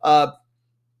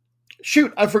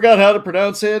 Shoot, I forgot how to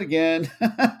pronounce it again.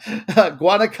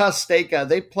 Guanacasteca.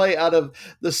 They play out of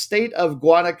the state of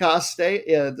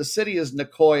Guanacaste. The city is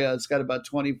Nicoya. It's got about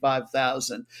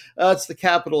 25,000. It's the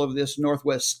capital of this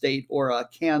northwest state or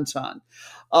canton.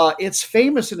 It's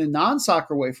famous in a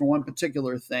non-soccer way for one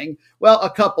particular thing. Well, a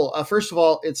couple. First of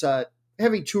all, it's a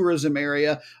heavy tourism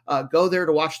area. Go there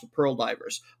to watch the pearl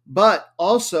divers. But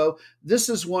also, this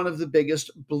is one of the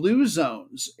biggest blue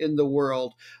zones in the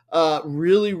world.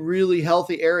 Really, really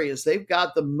healthy areas. They've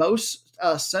got the most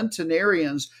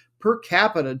centenarians per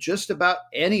capita just about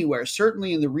anywhere,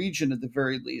 certainly in the region at the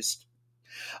very least.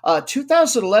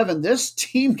 2011, this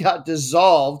team got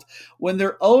dissolved when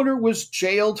their owner was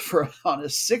jailed on a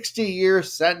 60-year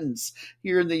sentence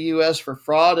here in the U.S. for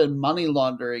fraud and money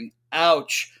laundering.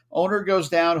 Ouch. Owner goes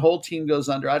down, whole team goes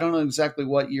under. I don't know exactly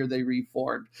what year they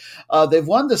reformed. They've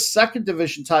won the second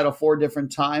division title 4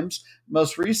 different times,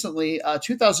 most recently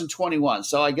 2021.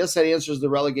 So I guess that answers the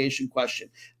relegation question.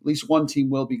 At least one team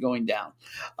will be going down.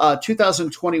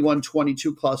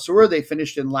 2021-22 Clausura, they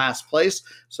finished in last place.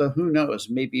 So who knows?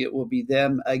 Maybe it will be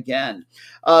them again.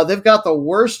 They've got the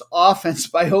worst offense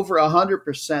by over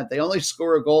 100%. They only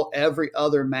score a goal every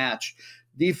other match.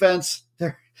 Defense,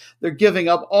 they're giving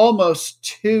up almost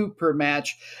 2 per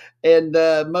match. And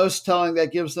most telling,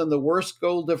 that gives them the worst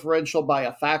goal differential by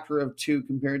a factor of 2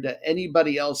 compared to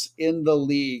anybody else in the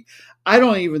league. I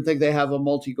don't even think they have a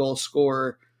multi-goal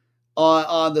scorer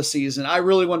on the season. I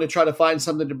really want to try to find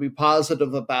something to be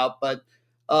positive about, but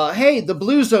hey, the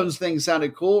Blue Zones thing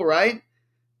sounded cool, right?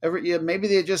 Maybe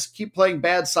they just keep playing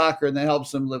bad soccer and that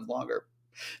helps them live longer.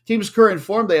 Team's current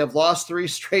form, they have lost 3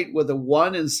 straight with a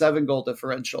 1 and 7 goal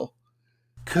differential.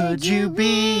 Could you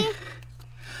be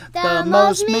the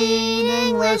most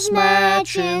meaningless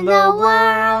match in the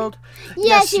world?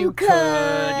 Yes, you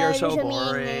could. You're so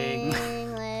boring.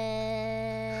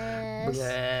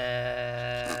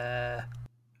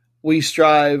 We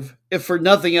strive, if for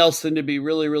nothing else, than to be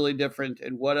really, really different.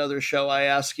 And what other show, I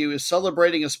ask you, is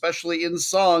celebrating, especially in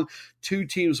song, 2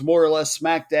 teams more or less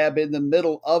smack dab in the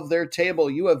middle of their table?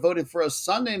 You have voted for a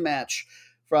Sunday match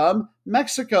from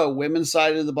Mexico. Women's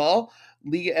side of the ball,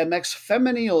 Liga MX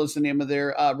Femenil is the name of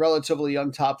their relatively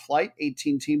young top flight.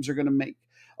 18 teams are in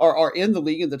the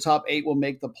league, and the top 8 will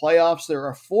make the playoffs. There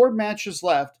are 4 matches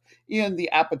left in the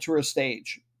Apertura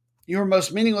stage. Your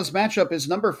most meaningless matchup is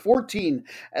number 14,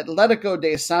 Atletico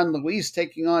de San Luis,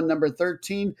 taking on number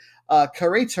 13,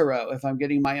 Querétaro, if I'm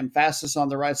getting my emphasis on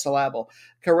the right syllable.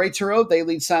 Querétaro, they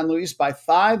lead San Luis by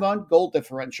 5 on goal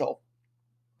differential.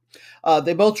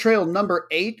 They both trail number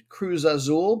 8, Cruz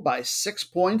Azul, by 6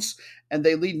 points, and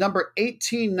they lead number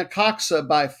 18, Necaxa,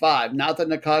 by 5. Not that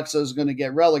Necaxa is going to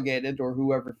get relegated or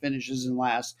whoever finishes in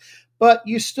last, but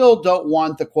you still don't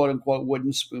want the quote-unquote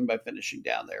wooden spoon by finishing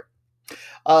down there.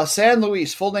 San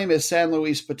Luis, full name is San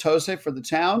Luis Potosí for the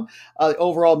town. The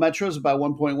overall metro is about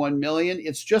 1.1 million.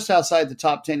 It's just outside the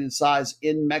top 10 in size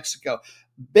in Mexico.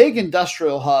 Big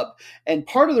industrial hub. And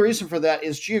part of the reason for that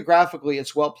is geographically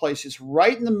it's well placed. It's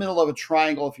right in the middle of a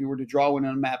triangle, if you were to draw one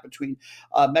on a map, between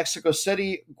Mexico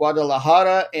City,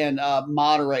 Guadalajara, and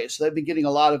Monterrey. So they've been getting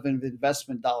a lot of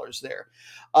investment dollars there.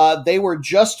 They were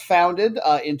just founded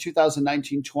in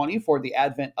 2019-20 for the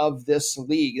advent of this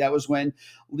league. That was when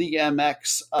Liga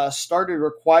MX started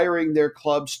requiring their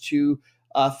clubs to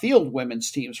field women's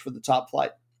teams for the top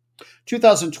flight.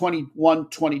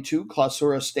 2021-22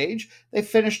 Clausura stage, they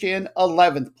finished in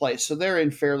 11th place, so they're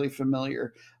in fairly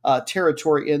familiar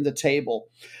territory in the table.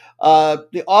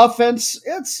 The offense,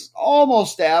 it's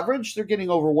almost average. They're getting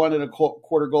over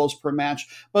 1.25 goals per match,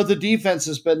 but the defense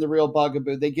has been the real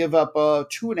bugaboo. They give up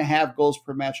 2.5 goals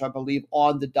per match, I believe,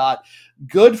 on the dot.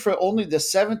 Good for only the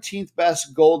 17th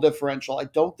best goal differential. I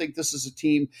don't think this is a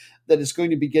team that is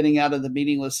going to be getting out of the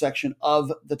meaningless section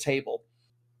of the table.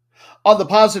 On the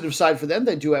positive side for them,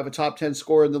 they do have a top 10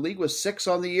 scorer in the league with 6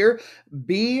 on the year.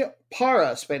 B.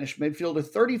 Parra, Spanish midfielder,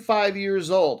 35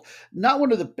 years old. Not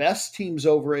one of the best teams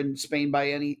over in Spain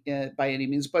by any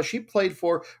means, but she played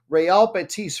for Real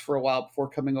Betis for a while before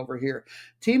coming over here.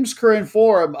 Team's current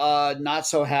form, not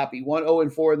so happy.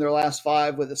 1-0-4 in their last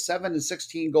 5 with a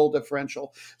 7-16 goal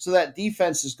differential. So that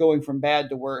defense is going from bad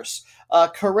to worse.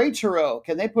 Querétaro,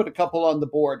 can they put a couple on the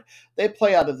board? They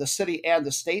play out of the city and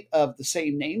the state of the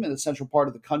same name in the central part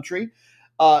of the country.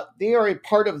 They are a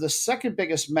part of the second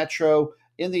biggest metro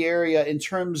in the area in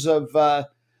terms of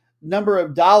number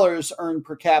of dollars earned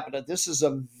per capita. This is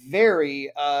a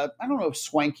very, I don't know if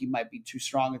swanky might be too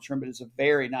strong a term, but it's a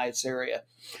very nice area.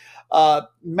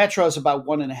 Metro is about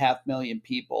 1.5 million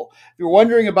people. If you're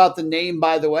wondering about the name,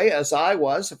 by the way, as I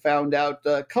found out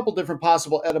a couple different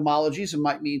possible etymologies. It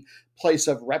might mean place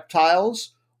of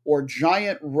reptiles or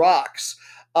giant rocks.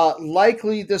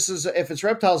 Likely, this is, if it's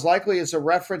reptiles, likely it's a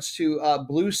reference to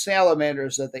blue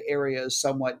salamanders that the area is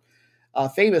somewhat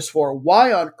famous for.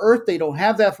 Why on earth they don't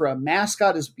have that for a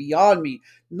mascot is beyond me.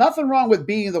 Nothing wrong with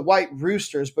being the white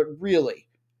roosters, but really,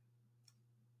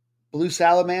 blue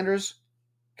salamanders?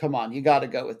 Come on, you got to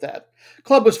go with that.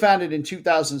 Club was founded in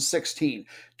 2016.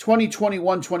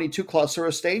 2021-22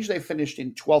 Clausura stage, they finished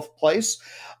in 12th place.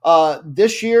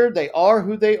 This year, they are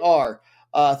who they are.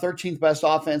 13th best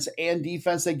offense and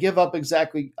defense. They give up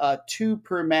exactly 2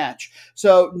 per match.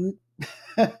 So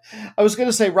I was going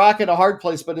to say rock in a hard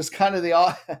place, but it's kind of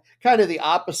the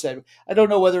opposite. I don't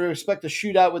know whether to expect a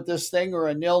shootout with this thing or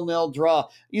a 0-0 draw.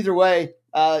 Either way,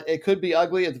 it could be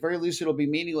ugly. At the very least, it'll be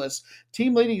meaningless.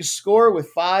 Team leading scorer with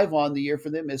 5 on the year for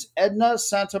them is Edna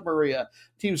Santamaria.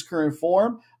 Team's current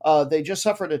form, they just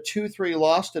suffered a 2-3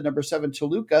 loss to number 7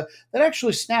 Toluca that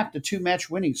actually snapped a 2-match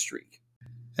winning streak.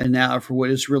 And now for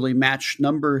what is really match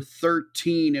number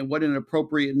 13, and what an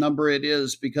appropriate number it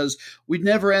is, because we'd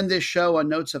never end this show on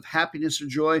notes of happiness or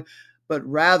joy, but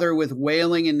rather with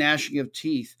wailing and gnashing of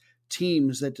teeth,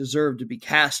 teams that deserve to be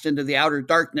cast into the outer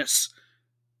darkness.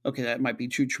 Okay, that might be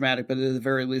too traumatic, but at the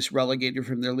very least relegated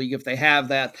from their league if they have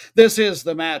that. This is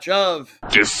the match of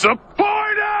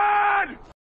Disappointed!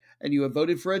 and you have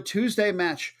voted for a Tuesday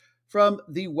match from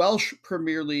the Welsh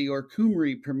Premier League or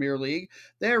Cymru Premier League.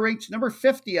 They are ranked number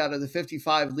 50 out of the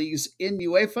 55 leagues in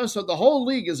UEFA, so the whole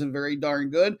league isn't very darn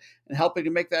good, and helping to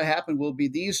make that happen will be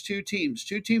these two teams.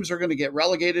 Two teams are going to get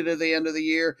relegated at the end of the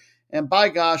year, and by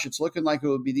gosh, it's looking like it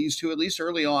will be these two, at least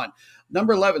early on.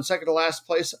 Number 11, second to last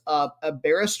place,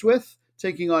 Aberystwyth,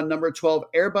 taking on number 12,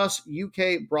 Airbus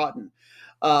UK Broughton.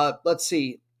 Let's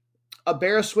see.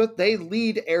 Aberystwyth, they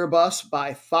lead Airbus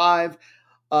by 5.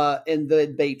 And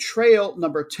they trail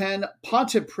number 10,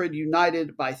 Pontypridd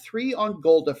United, by 3 on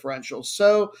goal differential.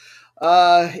 So,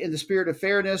 in the spirit of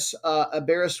fairness,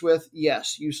 Aberystwyth,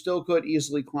 yes, you still could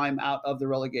easily climb out of the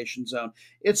relegation zone.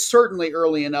 It's certainly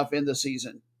early enough in the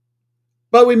season.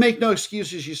 But we make no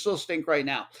excuses. You still stink right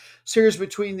now. Series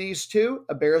between these two,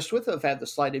 Aberystwyth have had the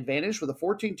slight advantage with a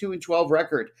 14-2-12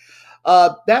 record.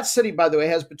 That city, by the way,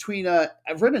 has between,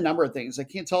 I've read a number of things. I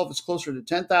can't tell if it's closer to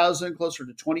 10,000, closer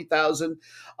to 20,000.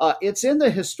 It's in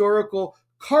the historical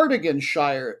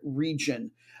Cardiganshire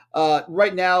region.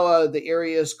 Right now, the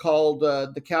area is called,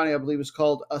 the county, I believe, is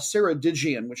called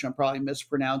Ceredigion, which I'm probably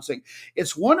mispronouncing.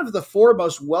 It's one of the 4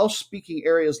 most Welsh-speaking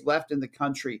areas left in the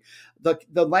country.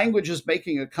 The language is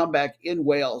making a comeback in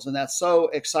Wales, and that's so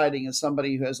exciting as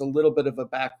somebody who has a little bit of a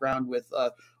background with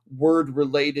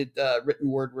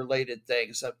written word-related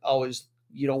things.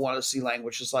 You don't want to see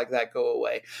languages like that go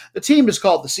away. The team is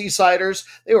called the Seasiders.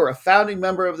 They were a founding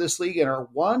member of this league and are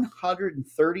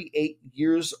 138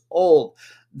 years old.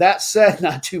 That said,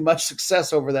 not too much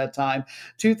success over that time.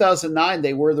 2009,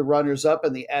 they were the runners-up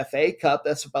in the FA Cup.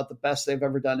 That's about the best they've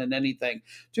ever done in anything.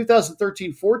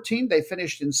 2013-14, they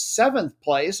finished in 7th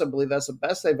place. I believe that's the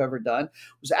best they've ever done. It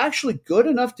was actually good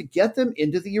enough to get them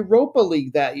into the Europa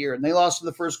League that year, and they lost in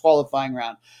the first qualifying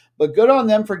round. But good on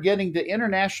them for getting to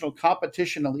international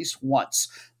competition at least once.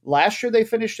 Last year, they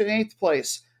finished in 8th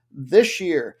place. This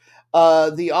year,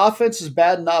 the offense is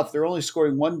bad enough. They're only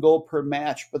scoring 1 goal per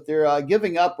match, but they're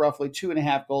giving up roughly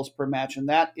 2.5 goals per match, and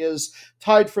that is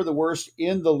tied for the worst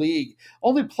in the league.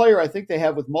 Only player I think they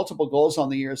have with multiple goals on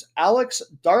the year is Alex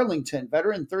Darlington,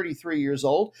 veteran, 33 years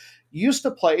old, used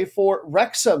to play for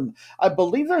Wrexham. I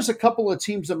believe there's a couple of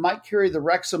teams that might carry the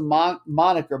Wrexham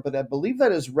moniker, but I believe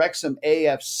that is Wrexham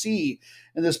AFC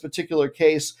in this particular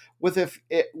case.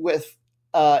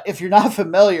 If you're not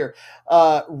familiar,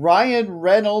 Ryan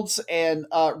Reynolds and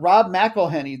Rob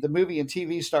McElhenney, the movie and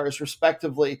TV stars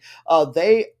respectively,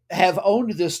 they have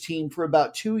owned this team for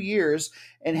about 2 years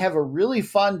and have a really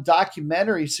fun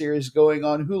documentary series going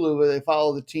on Hulu where they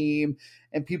follow the team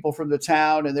and people from the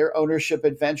town and their ownership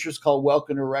adventures called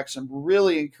Welcome to Wrexham.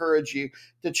 Really encourage you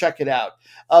to check it out.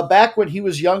 Back when he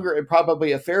was younger and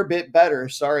probably a fair bit better,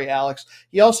 sorry, Alex,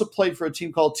 he also played for a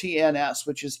team called TNS,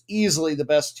 which is easily the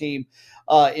best team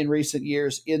in recent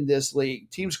years in this league.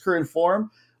 Team's current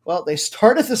form, well, they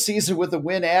started the season with a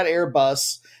win at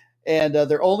Airbus, and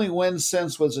their only win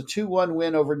since was a 2-1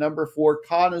 win over number 4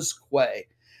 Connah's Quay.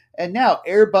 And now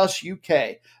Airbus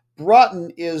UK.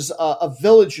 Broughton is a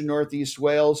village in northeast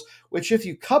Wales, which if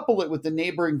you couple it with the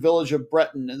neighboring village of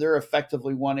Breton, and they're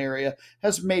effectively one area,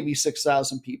 has maybe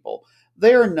 6,000 people.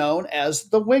 They are known as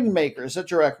the Wingmakers, a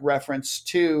direct reference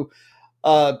to,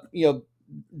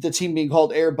 the team being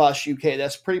called Airbus UK.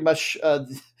 That's pretty much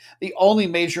the only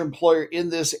major employer in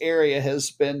this area has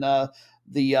been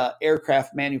the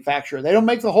aircraft manufacturer. They don't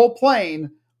make the whole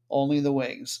plane, only the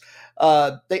wings.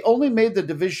 They only made the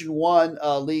Division 1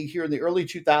 league here in the early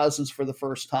 2000s for the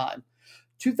first time.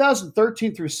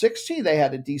 2013 through 16, they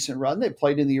had a decent run. They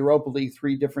played in the Europa League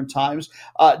 3 different times.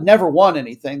 Never won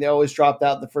anything. They always dropped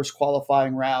out in the first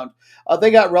qualifying round.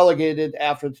 They got relegated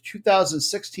after the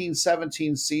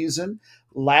 2016-17 season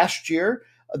last year.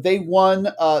 They won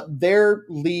their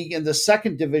league in the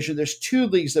 2nd division. There's 2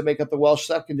 leagues that make up the Welsh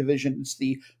 2nd division. It's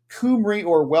the Cymru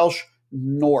or Welsh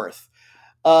North.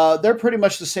 They're pretty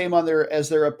much the same as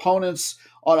their opponents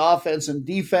on offense and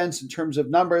defense in terms of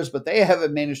numbers, but they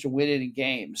haven't managed to win any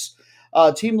games.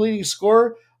 Team leading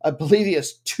scorer, I believe he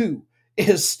has 2,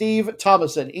 is Steve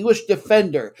Thomason, English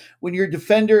defender. When your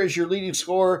defender is your leading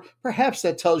scorer, perhaps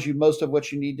that tells you most of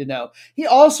what you need to know. He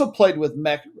also played with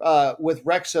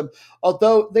Wrexham,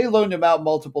 although they loaned him out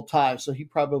multiple times, so he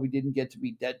probably didn't get to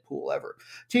be Deadpool ever.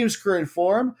 Team's current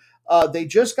form, they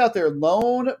just got their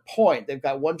lone point. They've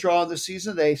got 1 draw in the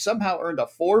season. They somehow earned a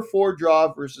 4-4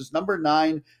 draw versus number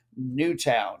 9,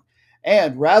 Newtown.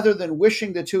 And rather than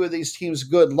wishing the 2 of these teams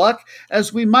good luck,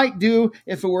 as we might do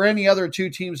if it were any other 2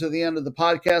 teams at the end of the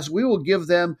podcast, we will give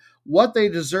them what they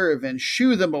deserve and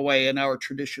shoo them away in our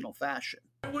traditional fashion.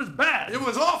 It was bad. It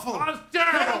was awful. It was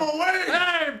terrible. Get him away.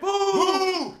 Hey, boo!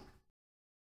 Boo!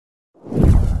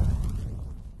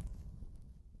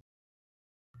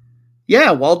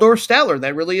 Yeah, Waldorf Statler.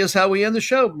 That really is how we end the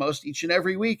show most each and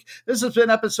every week. This has been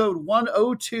episode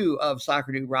 102 of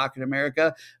Soccer Noob Rockin'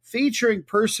 America, featuring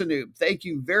Person Noob. Thank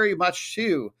you very much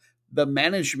to the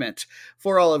management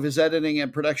for all of his editing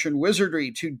and production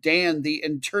wizardry, to Dan, the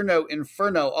Interno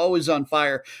Inferno, always on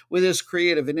fire with his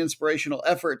creative and inspirational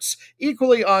efforts,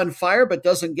 equally on fire but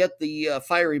doesn't get the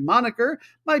fiery moniker,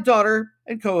 my daughter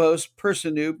and co-host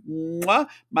Person Noob, mwah,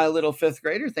 my little fifth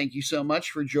grader. Thank you so much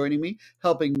for joining me,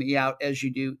 helping me out as you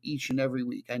do each and every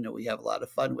week. I know we have a lot of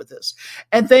fun with this.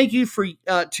 And thank you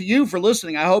to you for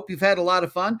listening. I hope you've had a lot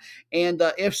of fun. And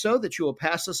if so, that you will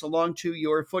pass this along to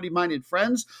your footy-minded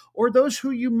friends or those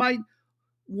who you might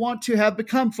want to have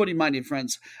become footy-minded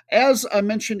friends. As I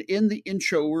mentioned in the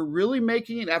intro, we're really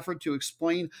making an effort to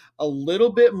explain a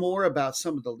little bit more about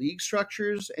some of the league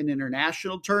structures and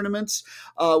international tournaments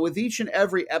with each and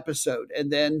every episode.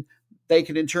 And then they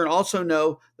can in turn also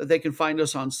know that they can find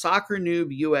us on Soccer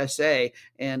Noob USA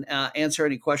and answer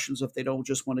any questions if they don't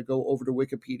just want to go over to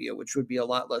Wikipedia, which would be a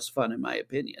lot less fun in my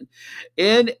opinion.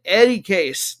 In any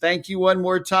case, thank you one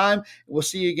more time. We'll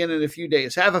see you again in a few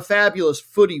days. Have a fabulous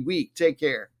footy week. Take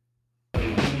care.